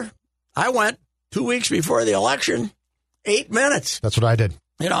 Or I went 2 weeks before the election, 8 minutes. That's what I did.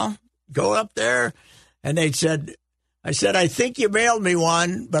 Go up there, and I said, I think you mailed me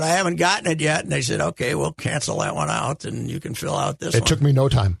one, but I haven't gotten it yet. And they said, okay, we'll cancel that one out, and you can fill out this one. It took me no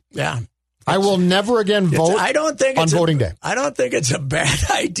time. Yeah. I will never again vote on voting day. I don't think it's a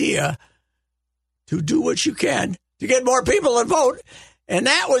bad idea to do what you can to get more people to vote. And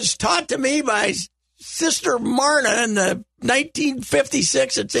that was taught to me by Sister Marna in the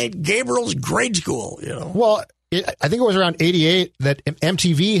 1956 at St. Gabriel's grade school. Well, I think it was around 88 that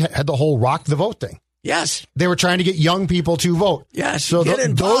MTV had the whole rock the vote thing. Yes. They were trying to get young people to vote. Yes. So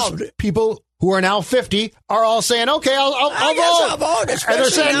those people who are now 50 are all saying, okay, I'll vote. I'll vote. And they're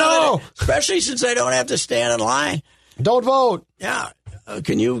saying no. Especially since I don't have to stand in line. Don't vote. Yeah.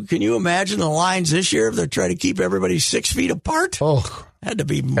 Can you imagine the lines this year if they're trying to keep everybody 6 feet apart? Oh. Had to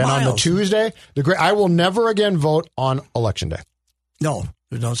be miles. And on the Tuesday, I will never again vote on Election Day. No,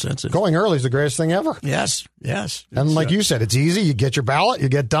 there's no sense in it. Going early is the greatest thing ever. Yes. And like you said, it's easy. You get your ballot, you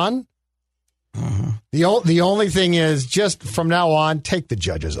get done. Mm-hmm. The only thing is, just from now on, take the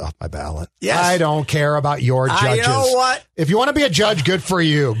judges off my ballot. Yes. I don't care about your judges. You know what? If you want to be a judge, good for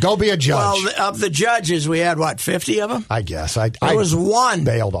you. Go be a judge. Well, of the judges, we had, 50 of them? I guess. There was one.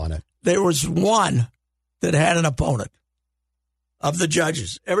 Bailed on it. There was one that had an opponent. of the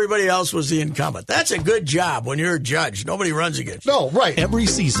judges. Everybody else was the incumbent. That's a good job when you're a judge. Nobody runs against you. No, right. Every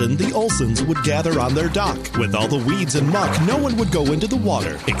season, the Olsons would gather on their dock. With all the weeds and muck, no one would go into the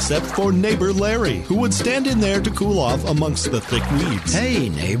water except for neighbor Larry, who would stand in there to cool off amongst the thick weeds. Hey,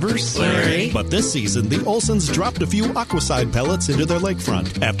 neighbors. Larry. But this season, the Olsons dropped a few Aquaside pellets into their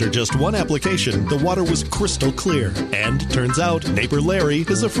lakefront. After just one application, the water was crystal clear. And turns out, neighbor Larry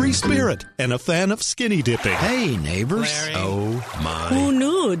is a free spirit and a fan of skinny dipping. Hey, neighbors. Larry. Oh, my. Who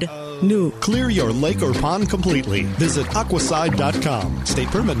nude? New. Clear your lake or pond completely. Visit aquaside.com. State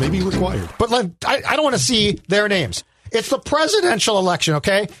permit may be required. But I don't want to see their names. It's the presidential election,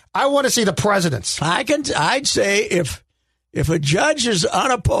 okay? I want to see the presidents. I'd say if a judge is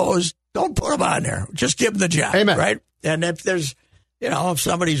unopposed, don't put him on there. Just give him the job. Amen. Right? And if there's, if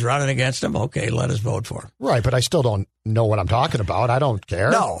somebody's running against him, okay, let us vote for him. Right, but I still don't know what I'm talking about. I don't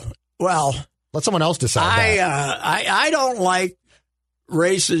care. No. Well, let someone else decide that. I don't like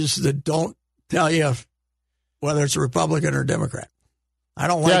races that don't tell you whether it's a Republican or Democrat. I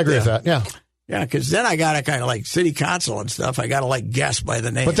don't like that. Yeah, I agree with that. Yeah. Yeah, because then I got to kind of like city council and stuff. I got to guess by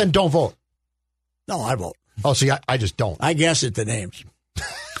the name. But then don't vote. No, I vote. Oh, see, I just don't. I guess at the names.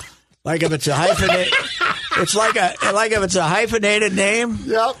 Like if it's a hyphenated, it's like if it's a hyphenated name.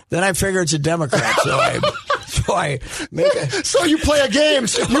 Yep. Then I figure it's a Democrat. So I make a. So you play a game.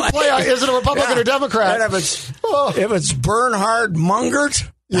 Is it a Republican or Democrat? And if it's Bernhard Mungert,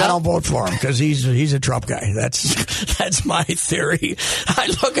 I don't vote for him because he's a Trump guy. That's my theory. I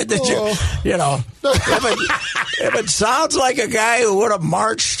look at the if it sounds like a guy who would have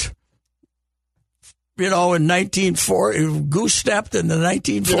marched, in 1940, goose stepped in the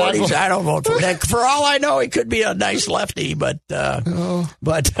 1940s. I don't vote for him. For all I know, he could be a nice lefty, but so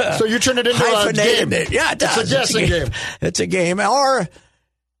you turn it into a game. Yeah, it does. It's a guessing game. It's a game. Or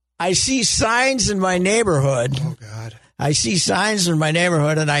I see signs in my neighborhood. Oh God. I see signs in my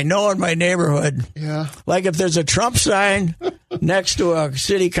neighborhood, and I know in my neighborhood, like if there's a Trump sign next to a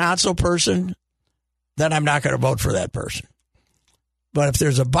city council person, then I'm not going to vote for that person. But if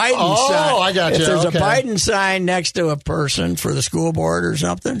there's a Biden sign, I got you. If there's a Biden sign next to a person for the school board or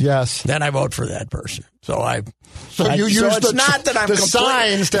something, then I vote for that person. So it's not that I'm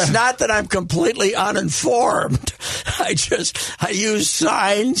signs. It's not that I'm completely uninformed. I use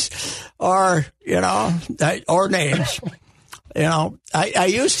signs or or names.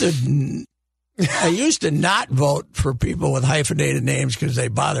 I used to not vote for people with hyphenated names because they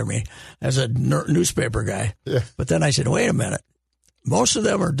bother me as a newspaper guy. Yeah. But then I said, wait a minute. Most of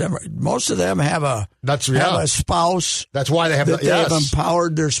them have a spouse. That's why they have they've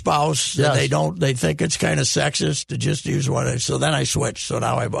empowered their spouse. Yes. They think it's kind of sexist to just use one. So then I switched. So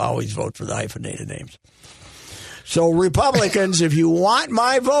now I always vote for the hyphenated names. So Republicans, if you want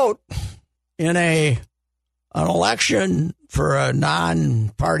my vote in an election for a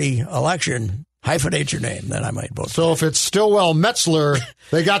non-party election, hyphenate your name. Then I might vote. So if it's Stillwell Metzler,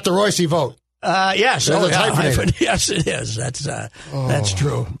 they got the Royce vote. Yes. Yes, it is. That's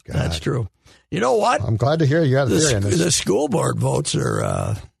true. God. That's true. You know what? I'm glad to hear you have a theory on this. The school board votes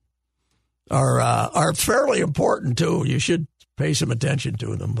are fairly important too. You should pay some attention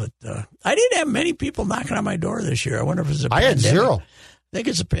to them. But I didn't have many people knocking on my door this year. I wonder if it's a pandemic. I had zero. I think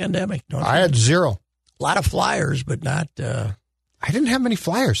it's a pandemic. I had zero. A lot of flyers, but not. I didn't have many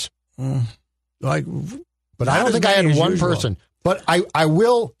flyers. But I don't think I had one person. But I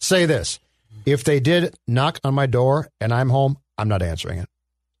will say this. If they did knock on my door and I'm home, I'm not answering it.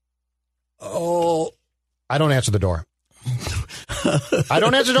 Oh. I don't answer the door. I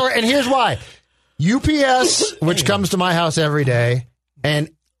don't answer the door, and here's why. UPS, which comes to my house every day, and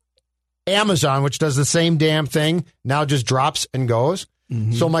Amazon, which does the same damn thing, now just drops and goes.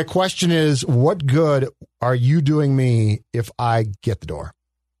 Mm-hmm. So my question is, what good are you doing me if I get the door?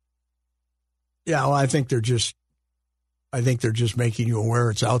 Yeah, well, I think they're just making you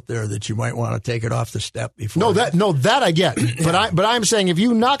aware it's out there that you might want to take it off the step before. That I get. But I'm saying if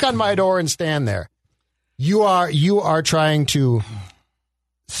you knock on my door and stand there, you are trying to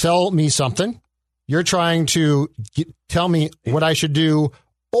sell me something. You're trying to tell me what I should do,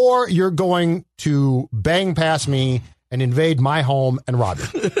 or you're going to bang past me and invade my home and rob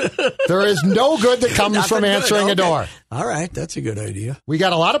it. There is no good that comes from answering a door. All right, that's a good idea. We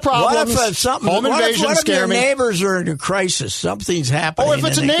got a lot of problems. Home invasion scare me. Your neighbors are in a crisis? Something's happening. Oh, if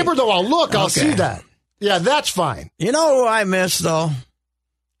it's a neighbor, though, I'll see that. Yeah, that's fine. You know who I miss, though?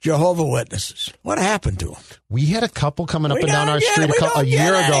 Jehovah's Witnesses. What happened to them? We had a couple coming up and down our street a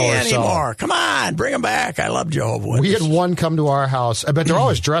year ago or so. Come on, bring them back. I love Jehovah's Witnesses. We had one come to our house. I bet they're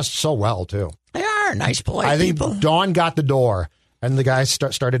always dressed so well, too. They are nice, polite people. I think Dawn got the door, and the guy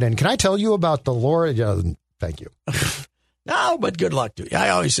started in. Can I tell you about the Lord? Thank you. No, but good luck to you. I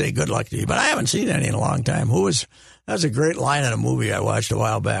always say good luck to you, but I haven't seen any in a long time. That was a great line in a movie I watched a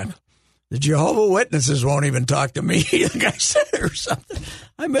while back. The Jehovah's Witnesses won't even talk to me, the guy said, or something.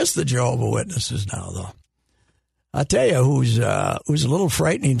 I miss the Jehovah's Witnesses now, though. I'll tell you who's a little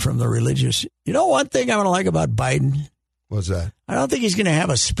frightening from the religious. You know one thing I'm going to like about Biden? What's that? I don't think he's going to have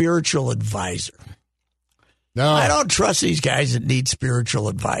a spiritual advisor. No. I don't trust these guys that need spiritual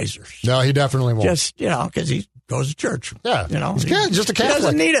advisors. No, he definitely won't. Just, because he goes to church. Yeah. He's just a Catholic. He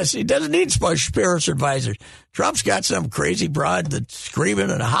doesn't need us. He doesn't need spiritual advisors. Trump's got some crazy broad that's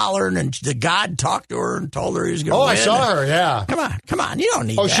screaming and hollering, and the God talked to her and told her he was going to win. I saw her, yeah. Come on. You don't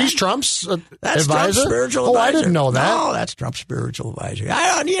need that. Oh, she's Trump's that's advisor? Trump's spiritual advisor. I didn't know that. No, that's Trump's spiritual advisor.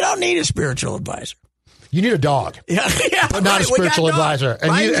 You don't need a spiritual advisor. You need a dog. Yeah, but not a spiritual advisor.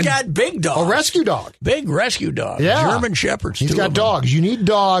 And Biden's got big dogs. A rescue dog. Big rescue dog. Yeah. German Shepherds. He's got dogs. You need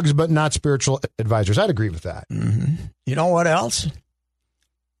dogs, but not spiritual advisors. I'd agree with that. Mm-hmm. You know what else?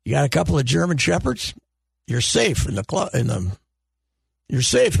 You got a couple of German Shepherds. You're safe in the You're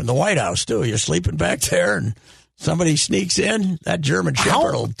safe in the White House too. You're sleeping back there, and somebody sneaks in. That German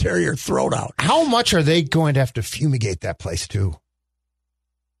Shepherd will tear your throat out. How much are they going to have to fumigate that place too?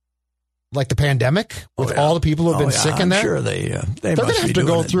 Like the pandemic with all the people who have been sick in there? I'm sure they're going to have to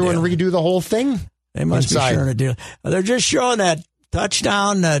go through and redo the whole thing. They must be sure to do. They're just showing that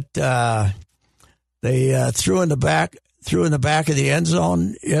touchdown that they threw in the back of the end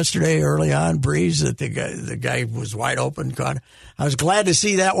zone yesterday early on. Breeze, that the guy was wide open. I was glad to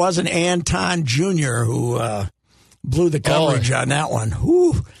see that wasn't Anton Jr. who blew the coverage on that one.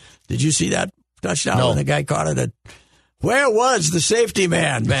 Whew. Did you see that touchdown when the guy caught it? Where was the safety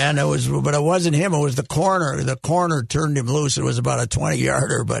man? But it wasn't him. It was the corner. The corner turned him loose. It was about a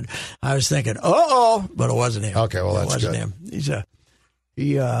 20-yarder. But I was thinking, but it wasn't him. Okay, well, that's good. Him.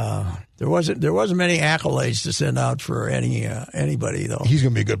 There wasn't many accolades to send out for anybody though. He's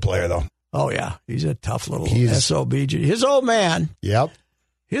going to be a good player though. Oh yeah, he's a tough little SOB. His old man. Yep.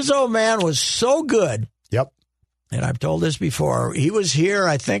 His old man was so good. Yep. And I've told this before. He was here,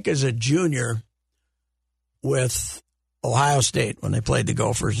 I think, as a junior with Ohio State when they played the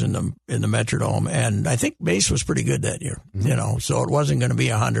Gophers in the Metrodome, and I think Mace was pretty good that year. Mm-hmm. So it wasn't going to be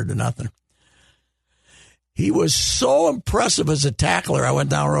 100-0. He was so impressive as a tackler. I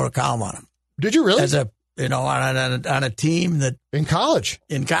went down and wrote a column on him. Did you really? As a on a team that in college.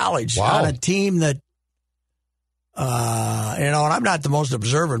 Wow. On a team that and I'm not the most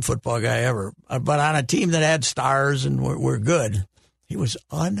observant football guy ever, but on a team that had stars and were good, he was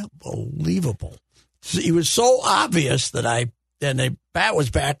unbelievable. He was so obvious that that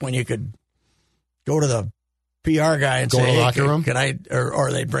was back when you could go to the PR guy and say, to the locker room? Can I,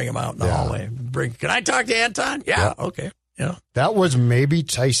 or they'd bring him out in the hallway. Can I talk to Anton? Yeah. Okay. That was maybe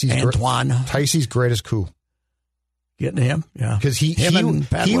Ticey's greatest coup. Getting him? Yeah. Because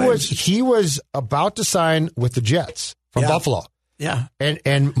he was about to sign with the Jets from Buffalo. Yeah.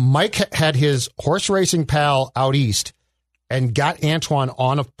 And Mike had his horse racing pal out east and got Antoine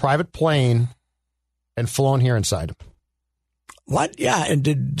on a private plane and flown here and signed him. What? Yeah, and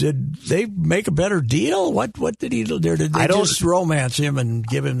did they make a better deal? What did he do there? Did they just romance him and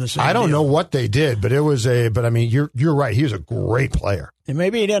give him the same I don't deal? know what they did, but but I mean, you're right. He was a great player. And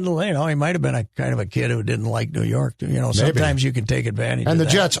maybe he didn't, he might have been a kind of a kid who didn't like New York. Sometimes you can take advantage of that. And the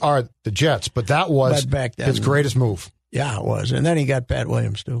Jets are the Jets, but that was back then, his greatest move. Yeah, it was. And then he got Pat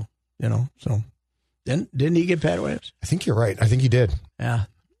Williams, too, so. Didn't he get Pat Williams? I think you're right. I think he did. Yeah.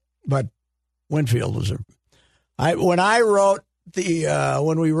 But Winfield was when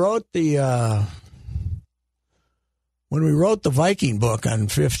we wrote the Viking book on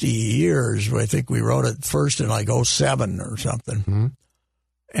 50 years, I think we wrote it first in like 2007 or something. Mm-hmm.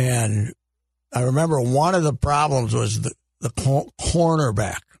 And I remember one of the problems was the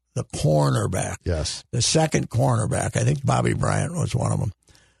cornerback. The cornerback. Yes. The second cornerback. I think Bobby Bryant was one of them.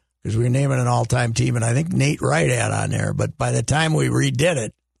 Because we were naming an all-time team, and I think Nate Wright had on there. But by the time we redid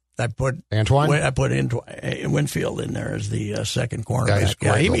it, I put Antoine. I put Winfield in there as the second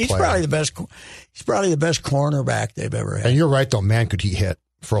cornerback. He's probably the best. He's probably the best cornerback they've ever had. And you're right, though. Man, could he hit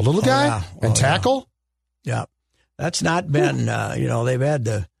for a little guy and tackle? Yeah, that's not been.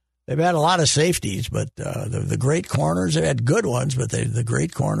 They've had a lot of safeties, but the great corners, they had good ones, but the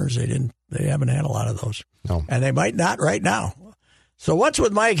great corners they haven't had a lot of those. No, and they might not right now. So what's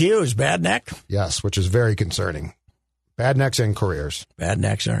with Mike Hughes? Bad neck? Yes, which is very concerning. Bad necks and careers. Bad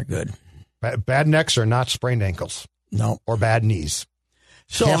necks aren't good. Bad necks are not sprained ankles. No. Or bad knees.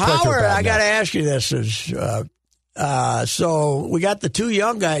 So Howard, I got to ask you this: So we got the two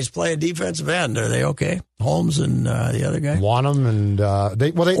young guys playing defensive end. Are they okay? Holmes and the other guy? Wanham and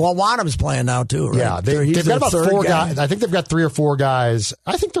Wanham's playing now too, right? Yeah, they've got about 4 guys. I think they've got 3 or 4 guys.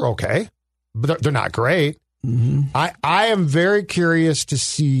 I think they're okay, but they're not great. Mm-hmm. I am very curious to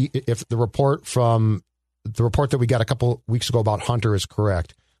see if the report that we got a couple weeks ago about Hunter is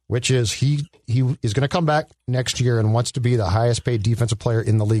correct, which is he is going to come back next year and wants to be the highest paid defensive player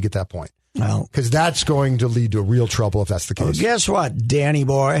in the league at that point. Well, because that's going to lead to real trouble if that's the case. Well, guess what, Danny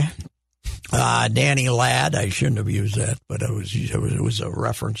boy, Danny lad. I shouldn't have used that, but it was a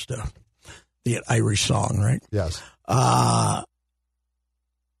reference to the Irish song, right? Yes.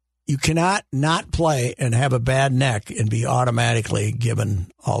 You cannot not play and have a bad neck and be automatically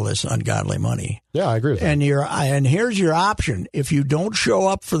given all this ungodly money. Yeah, I agree with that. And here's your option: if you don't show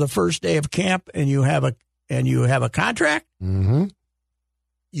up for the first day of camp and you have a contract, mm-hmm.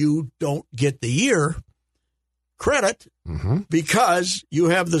 you don't get the year credit mm-hmm. because you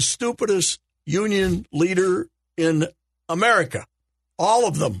have the stupidest union leader in America. All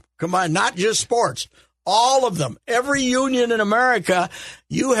of them. Come on, not just sports. All of them. Every union in America,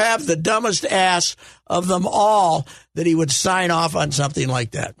 you have the dumbest ass of them all that he would sign off on something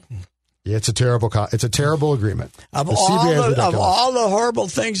like that. Yeah, it's a terrible agreement. Of all the horrible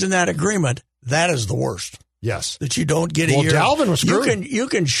things in that agreement, that is the worst. Yes. That you don't get a year. Dalvin was screwed. You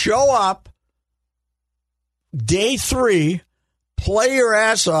can show up day 3, play your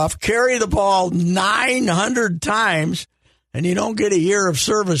ass off, carry the ball 900 times, and you don't get a year of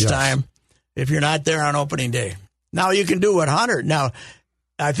service time if you're not there on opening day. Now, you can do what Hunter. Now,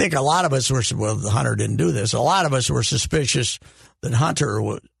 I think a lot of us were, Hunter didn't do this. A lot of us were suspicious that Hunter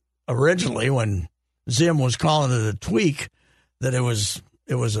would, originally, when Zim was calling it a tweak, that it was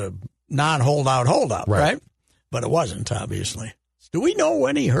a non-holdout, right? But it wasn't, obviously. Do we know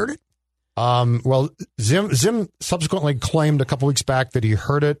when he heard it? Well, Zim subsequently claimed a couple weeks back that he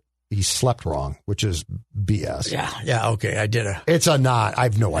heard it. He slept wrong, which is BS. Yeah, okay. I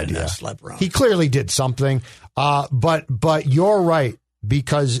have no idea. Slept wrong. He clearly did something. But you're right,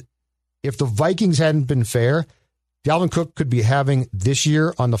 because if the Vikings hadn't been fair, Dalvin Cook could be having this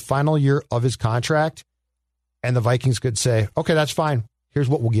year on the final year of his contract, and the Vikings could say, okay, that's fine. Here's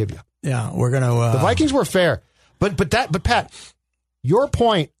what we'll give you. Yeah, we're going to... The Vikings were fair. But Pat, your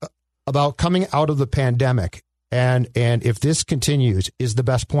point about coming out of the pandemic and if this continues is the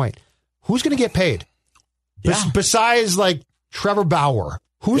best point. Who's going to get paid? Besides like Trevor Bauer,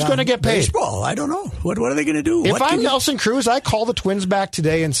 who's going to get paid? Baseball, I don't know. What are they going to do? If I'm Nelson Cruz, I call the Twins back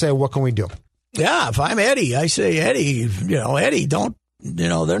today and say, what can we do? Yeah, if I'm Eddie, I say, Eddie, Eddie, don't,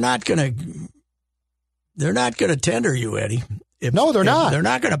 they're not going to tender you, Eddie. No, they're not. They're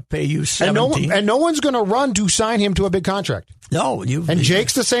not going to pay you $17. And no one's going to run to sign him to a big contract. No,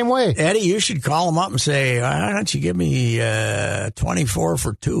 Jake's the same way. Eddie, you should call him up and say, why don't you give me 24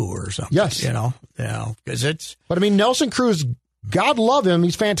 for 2 or something? Yes. Because it's... But, I mean, Nelson Cruz, God love him.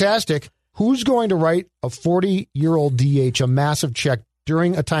 He's fantastic. Who's going to write a 40-year-old DH a massive check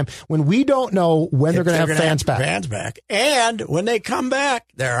during a time when we don't know when they're going to have fans back? And when they come back,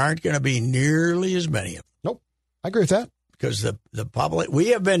 there aren't going to be nearly as many of them. Nope. I agree with that. Because the public, we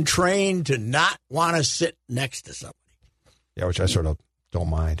have been trained to not want to sit next to somebody. Yeah, which I sort of don't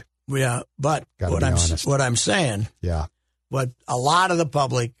mind. Yeah, but what I'm saying, what a lot of the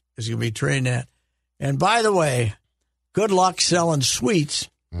public is going to be trained at. And by the way, good luck selling sweets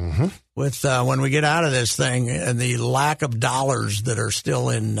with when we get out of this thing and the lack of dollars that are still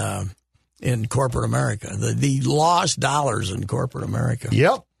in corporate America, the lost dollars in corporate America.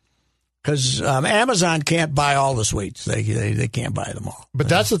 Yep. Because Amazon can't buy all the sweets. They can't buy them all. But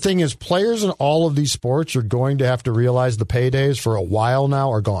that's the thing is players in all of these sports are going to have to realize the paydays for a while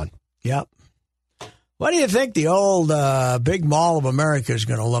now are gone. Yep. What do you think the old big Mall of America is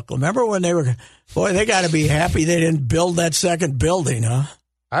going to look? Remember when they got to be happy they didn't build that second building, huh?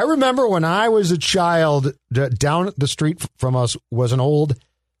 I remember when I was a child, down the street from us was an old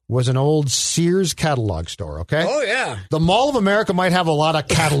Sears catalog store, okay? Oh, yeah. The Mall of America might have a lot of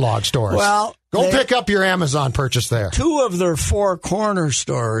catalog stores. Well, go pick up your Amazon purchase there. 2 of their 4 corner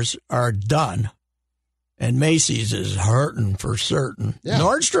stores are done, and Macy's is hurting for certain. Yeah.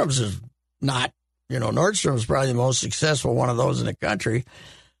 Nordstrom's is not. Nordstrom's probably the most successful one of those in the country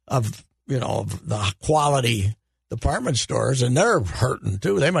of the quality department stores, and they're hurting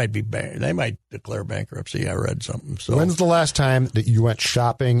too. They might declare bankruptcy. I read something. So when's the last time that you went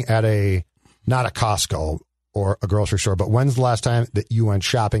shopping at not a Costco or a grocery store, but when's the last time that you went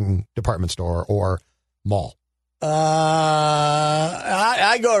shopping department store or mall? I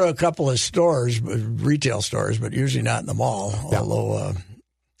go to a couple of stores, retail stores, but usually not in the mall. Yeah. Although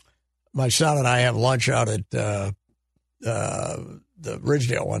my son and I have lunch out at the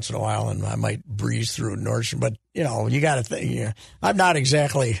Ridgedale once in a while, and I might breeze through Nordstrom. But, you got to think. I'm not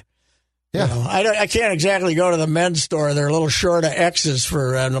exactly. Yeah. I can't exactly go to the men's store. They're a little short of X's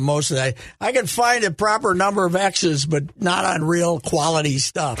for most of that. I can find a proper number of X's, but not on real quality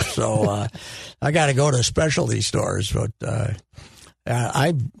stuff. So I got to go to specialty stores. But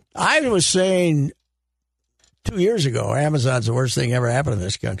I was saying 2 years ago, Amazon's the worst thing ever happened in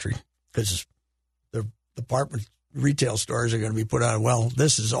this country because the department retail stores are going to be put on. Well,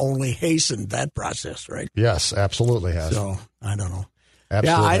 this has only hastened that process, right? Yes, absolutely has. So I don't know.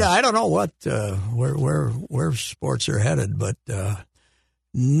 Absolutely. Yeah, I don't know what where sports are headed, but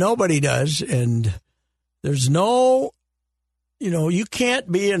nobody does, and there's no, you can't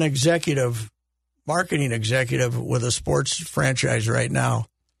be an marketing executive with a sports franchise right now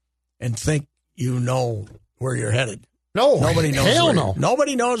and think you know where you're headed. No, nobody knows. Hell no.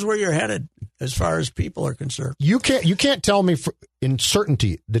 Nobody knows where you're headed as far as people are concerned. You can't tell me in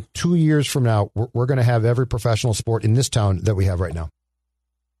certainty that 2 years from now we're going to have every professional sport in this town that we have right now.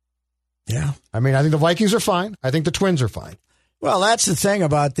 Yeah. I mean, I think the Vikings are fine. I think the Twins are fine. Well, that's the thing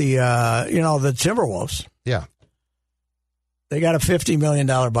about the the Timberwolves. Yeah. They got a $50 million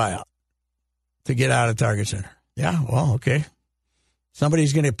buyout to get out of Target Center. Yeah, well, okay.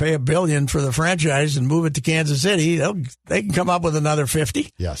 Somebody's going to pay $1 billion for the franchise and move it to Kansas City. They can come up with another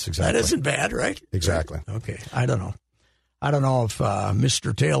 50. Yes, exactly. That isn't bad, right? Exactly. Okay. I don't know. I don't know if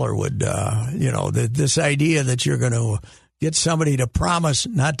Mr. Taylor would, this idea that you're going to get somebody to promise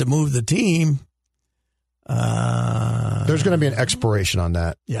not to move the team. There's going to be an expiration on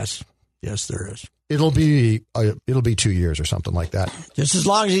that. Yes, there is. It'll be 2 years or something like that. Just as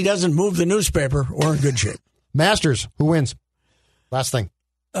long as he doesn't move the newspaper, we're in good shape. Masters, who wins? Last thing.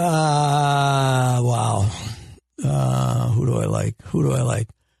 Wow. Who do I like?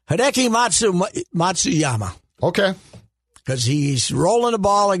 Hideki Matsuyama. Okay. Because he's rolling the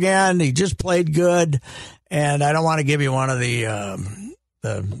ball again. He just played good. And I don't want to give you one of the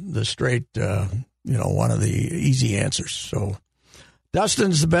straight, one of the easy answers. So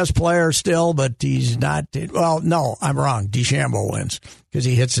Dustin's the best player still, but he's not. Well, no, I'm wrong. DeChambeau wins because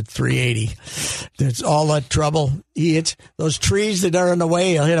he hits at 380. There's all that trouble. He hits those trees that are in the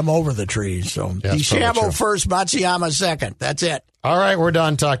way. He'll hit them over the trees. So DeChambeau first, Matsuyama second. That's it. All right, we're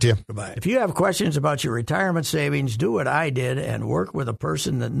done. Talk to you. Goodbye. If you have questions about your retirement savings, do what I did and work with a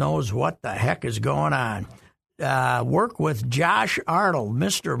person that knows what the heck is going on. Work with Josh Arnold,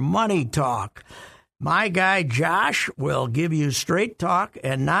 Mr. Money Talk. My guy Josh will give you straight talk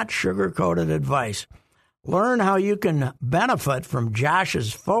and not sugar-coated advice. Learn how you can benefit from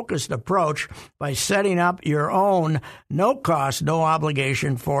Josh's focused approach by setting up your own no-cost,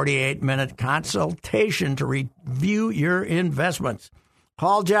 no-obligation 48-minute consultation to review your investments.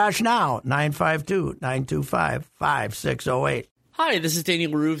 Call Josh now, 952-925-5608. Hi, this is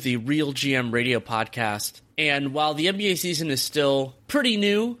Daniel LaRue of the Real GM Radio Podcast. And while the NBA season is still pretty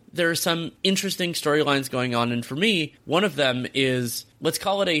new, there are some interesting storylines going on. And for me, one of them is, let's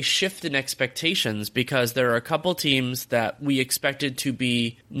call it a shift in expectations, because there are a couple teams that we expected to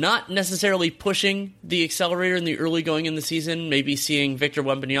be not necessarily pushing the accelerator in the early going in the season, maybe seeing Victor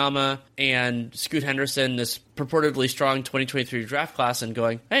Wembanyama and Scoot Henderson, this purportedly strong 2023 draft class, and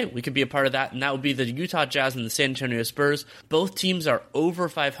going, hey, we could be a part of that. And that would be the Utah Jazz and the San Antonio Spurs. Both teams are over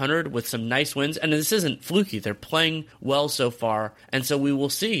 500 with some nice wins. And this isn't fluky. They're playing well so far. And so we will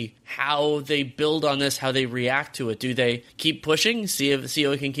see how they build on this, how they react to it. Do they keep pushing, see if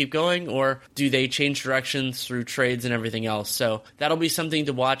it can keep going, or do they change directions through trades and everything else? So that'll be something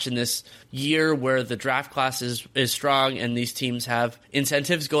to watch in this year where the draft class is strong and these teams have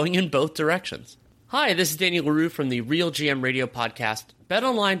incentives going in both directions. Hi, this is Daniel LaRue from the Real GM Radio Podcast.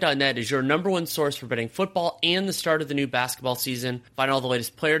 BetOnline.net is your number one source for betting football and the start of the new basketball season. Find all the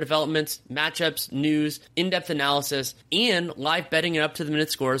latest player developments, matchups, news, in-depth analysis, and live betting and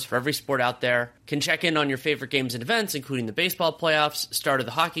up-to-the-minute scores for every sport out there. Can check in on your favorite games and events, including the baseball playoffs, start of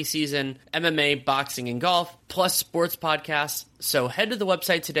the hockey season, MMA, boxing, and golf, plus sports podcasts. So head to the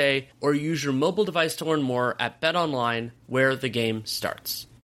website today or use your mobile device to learn more at BetOnline, where the game starts.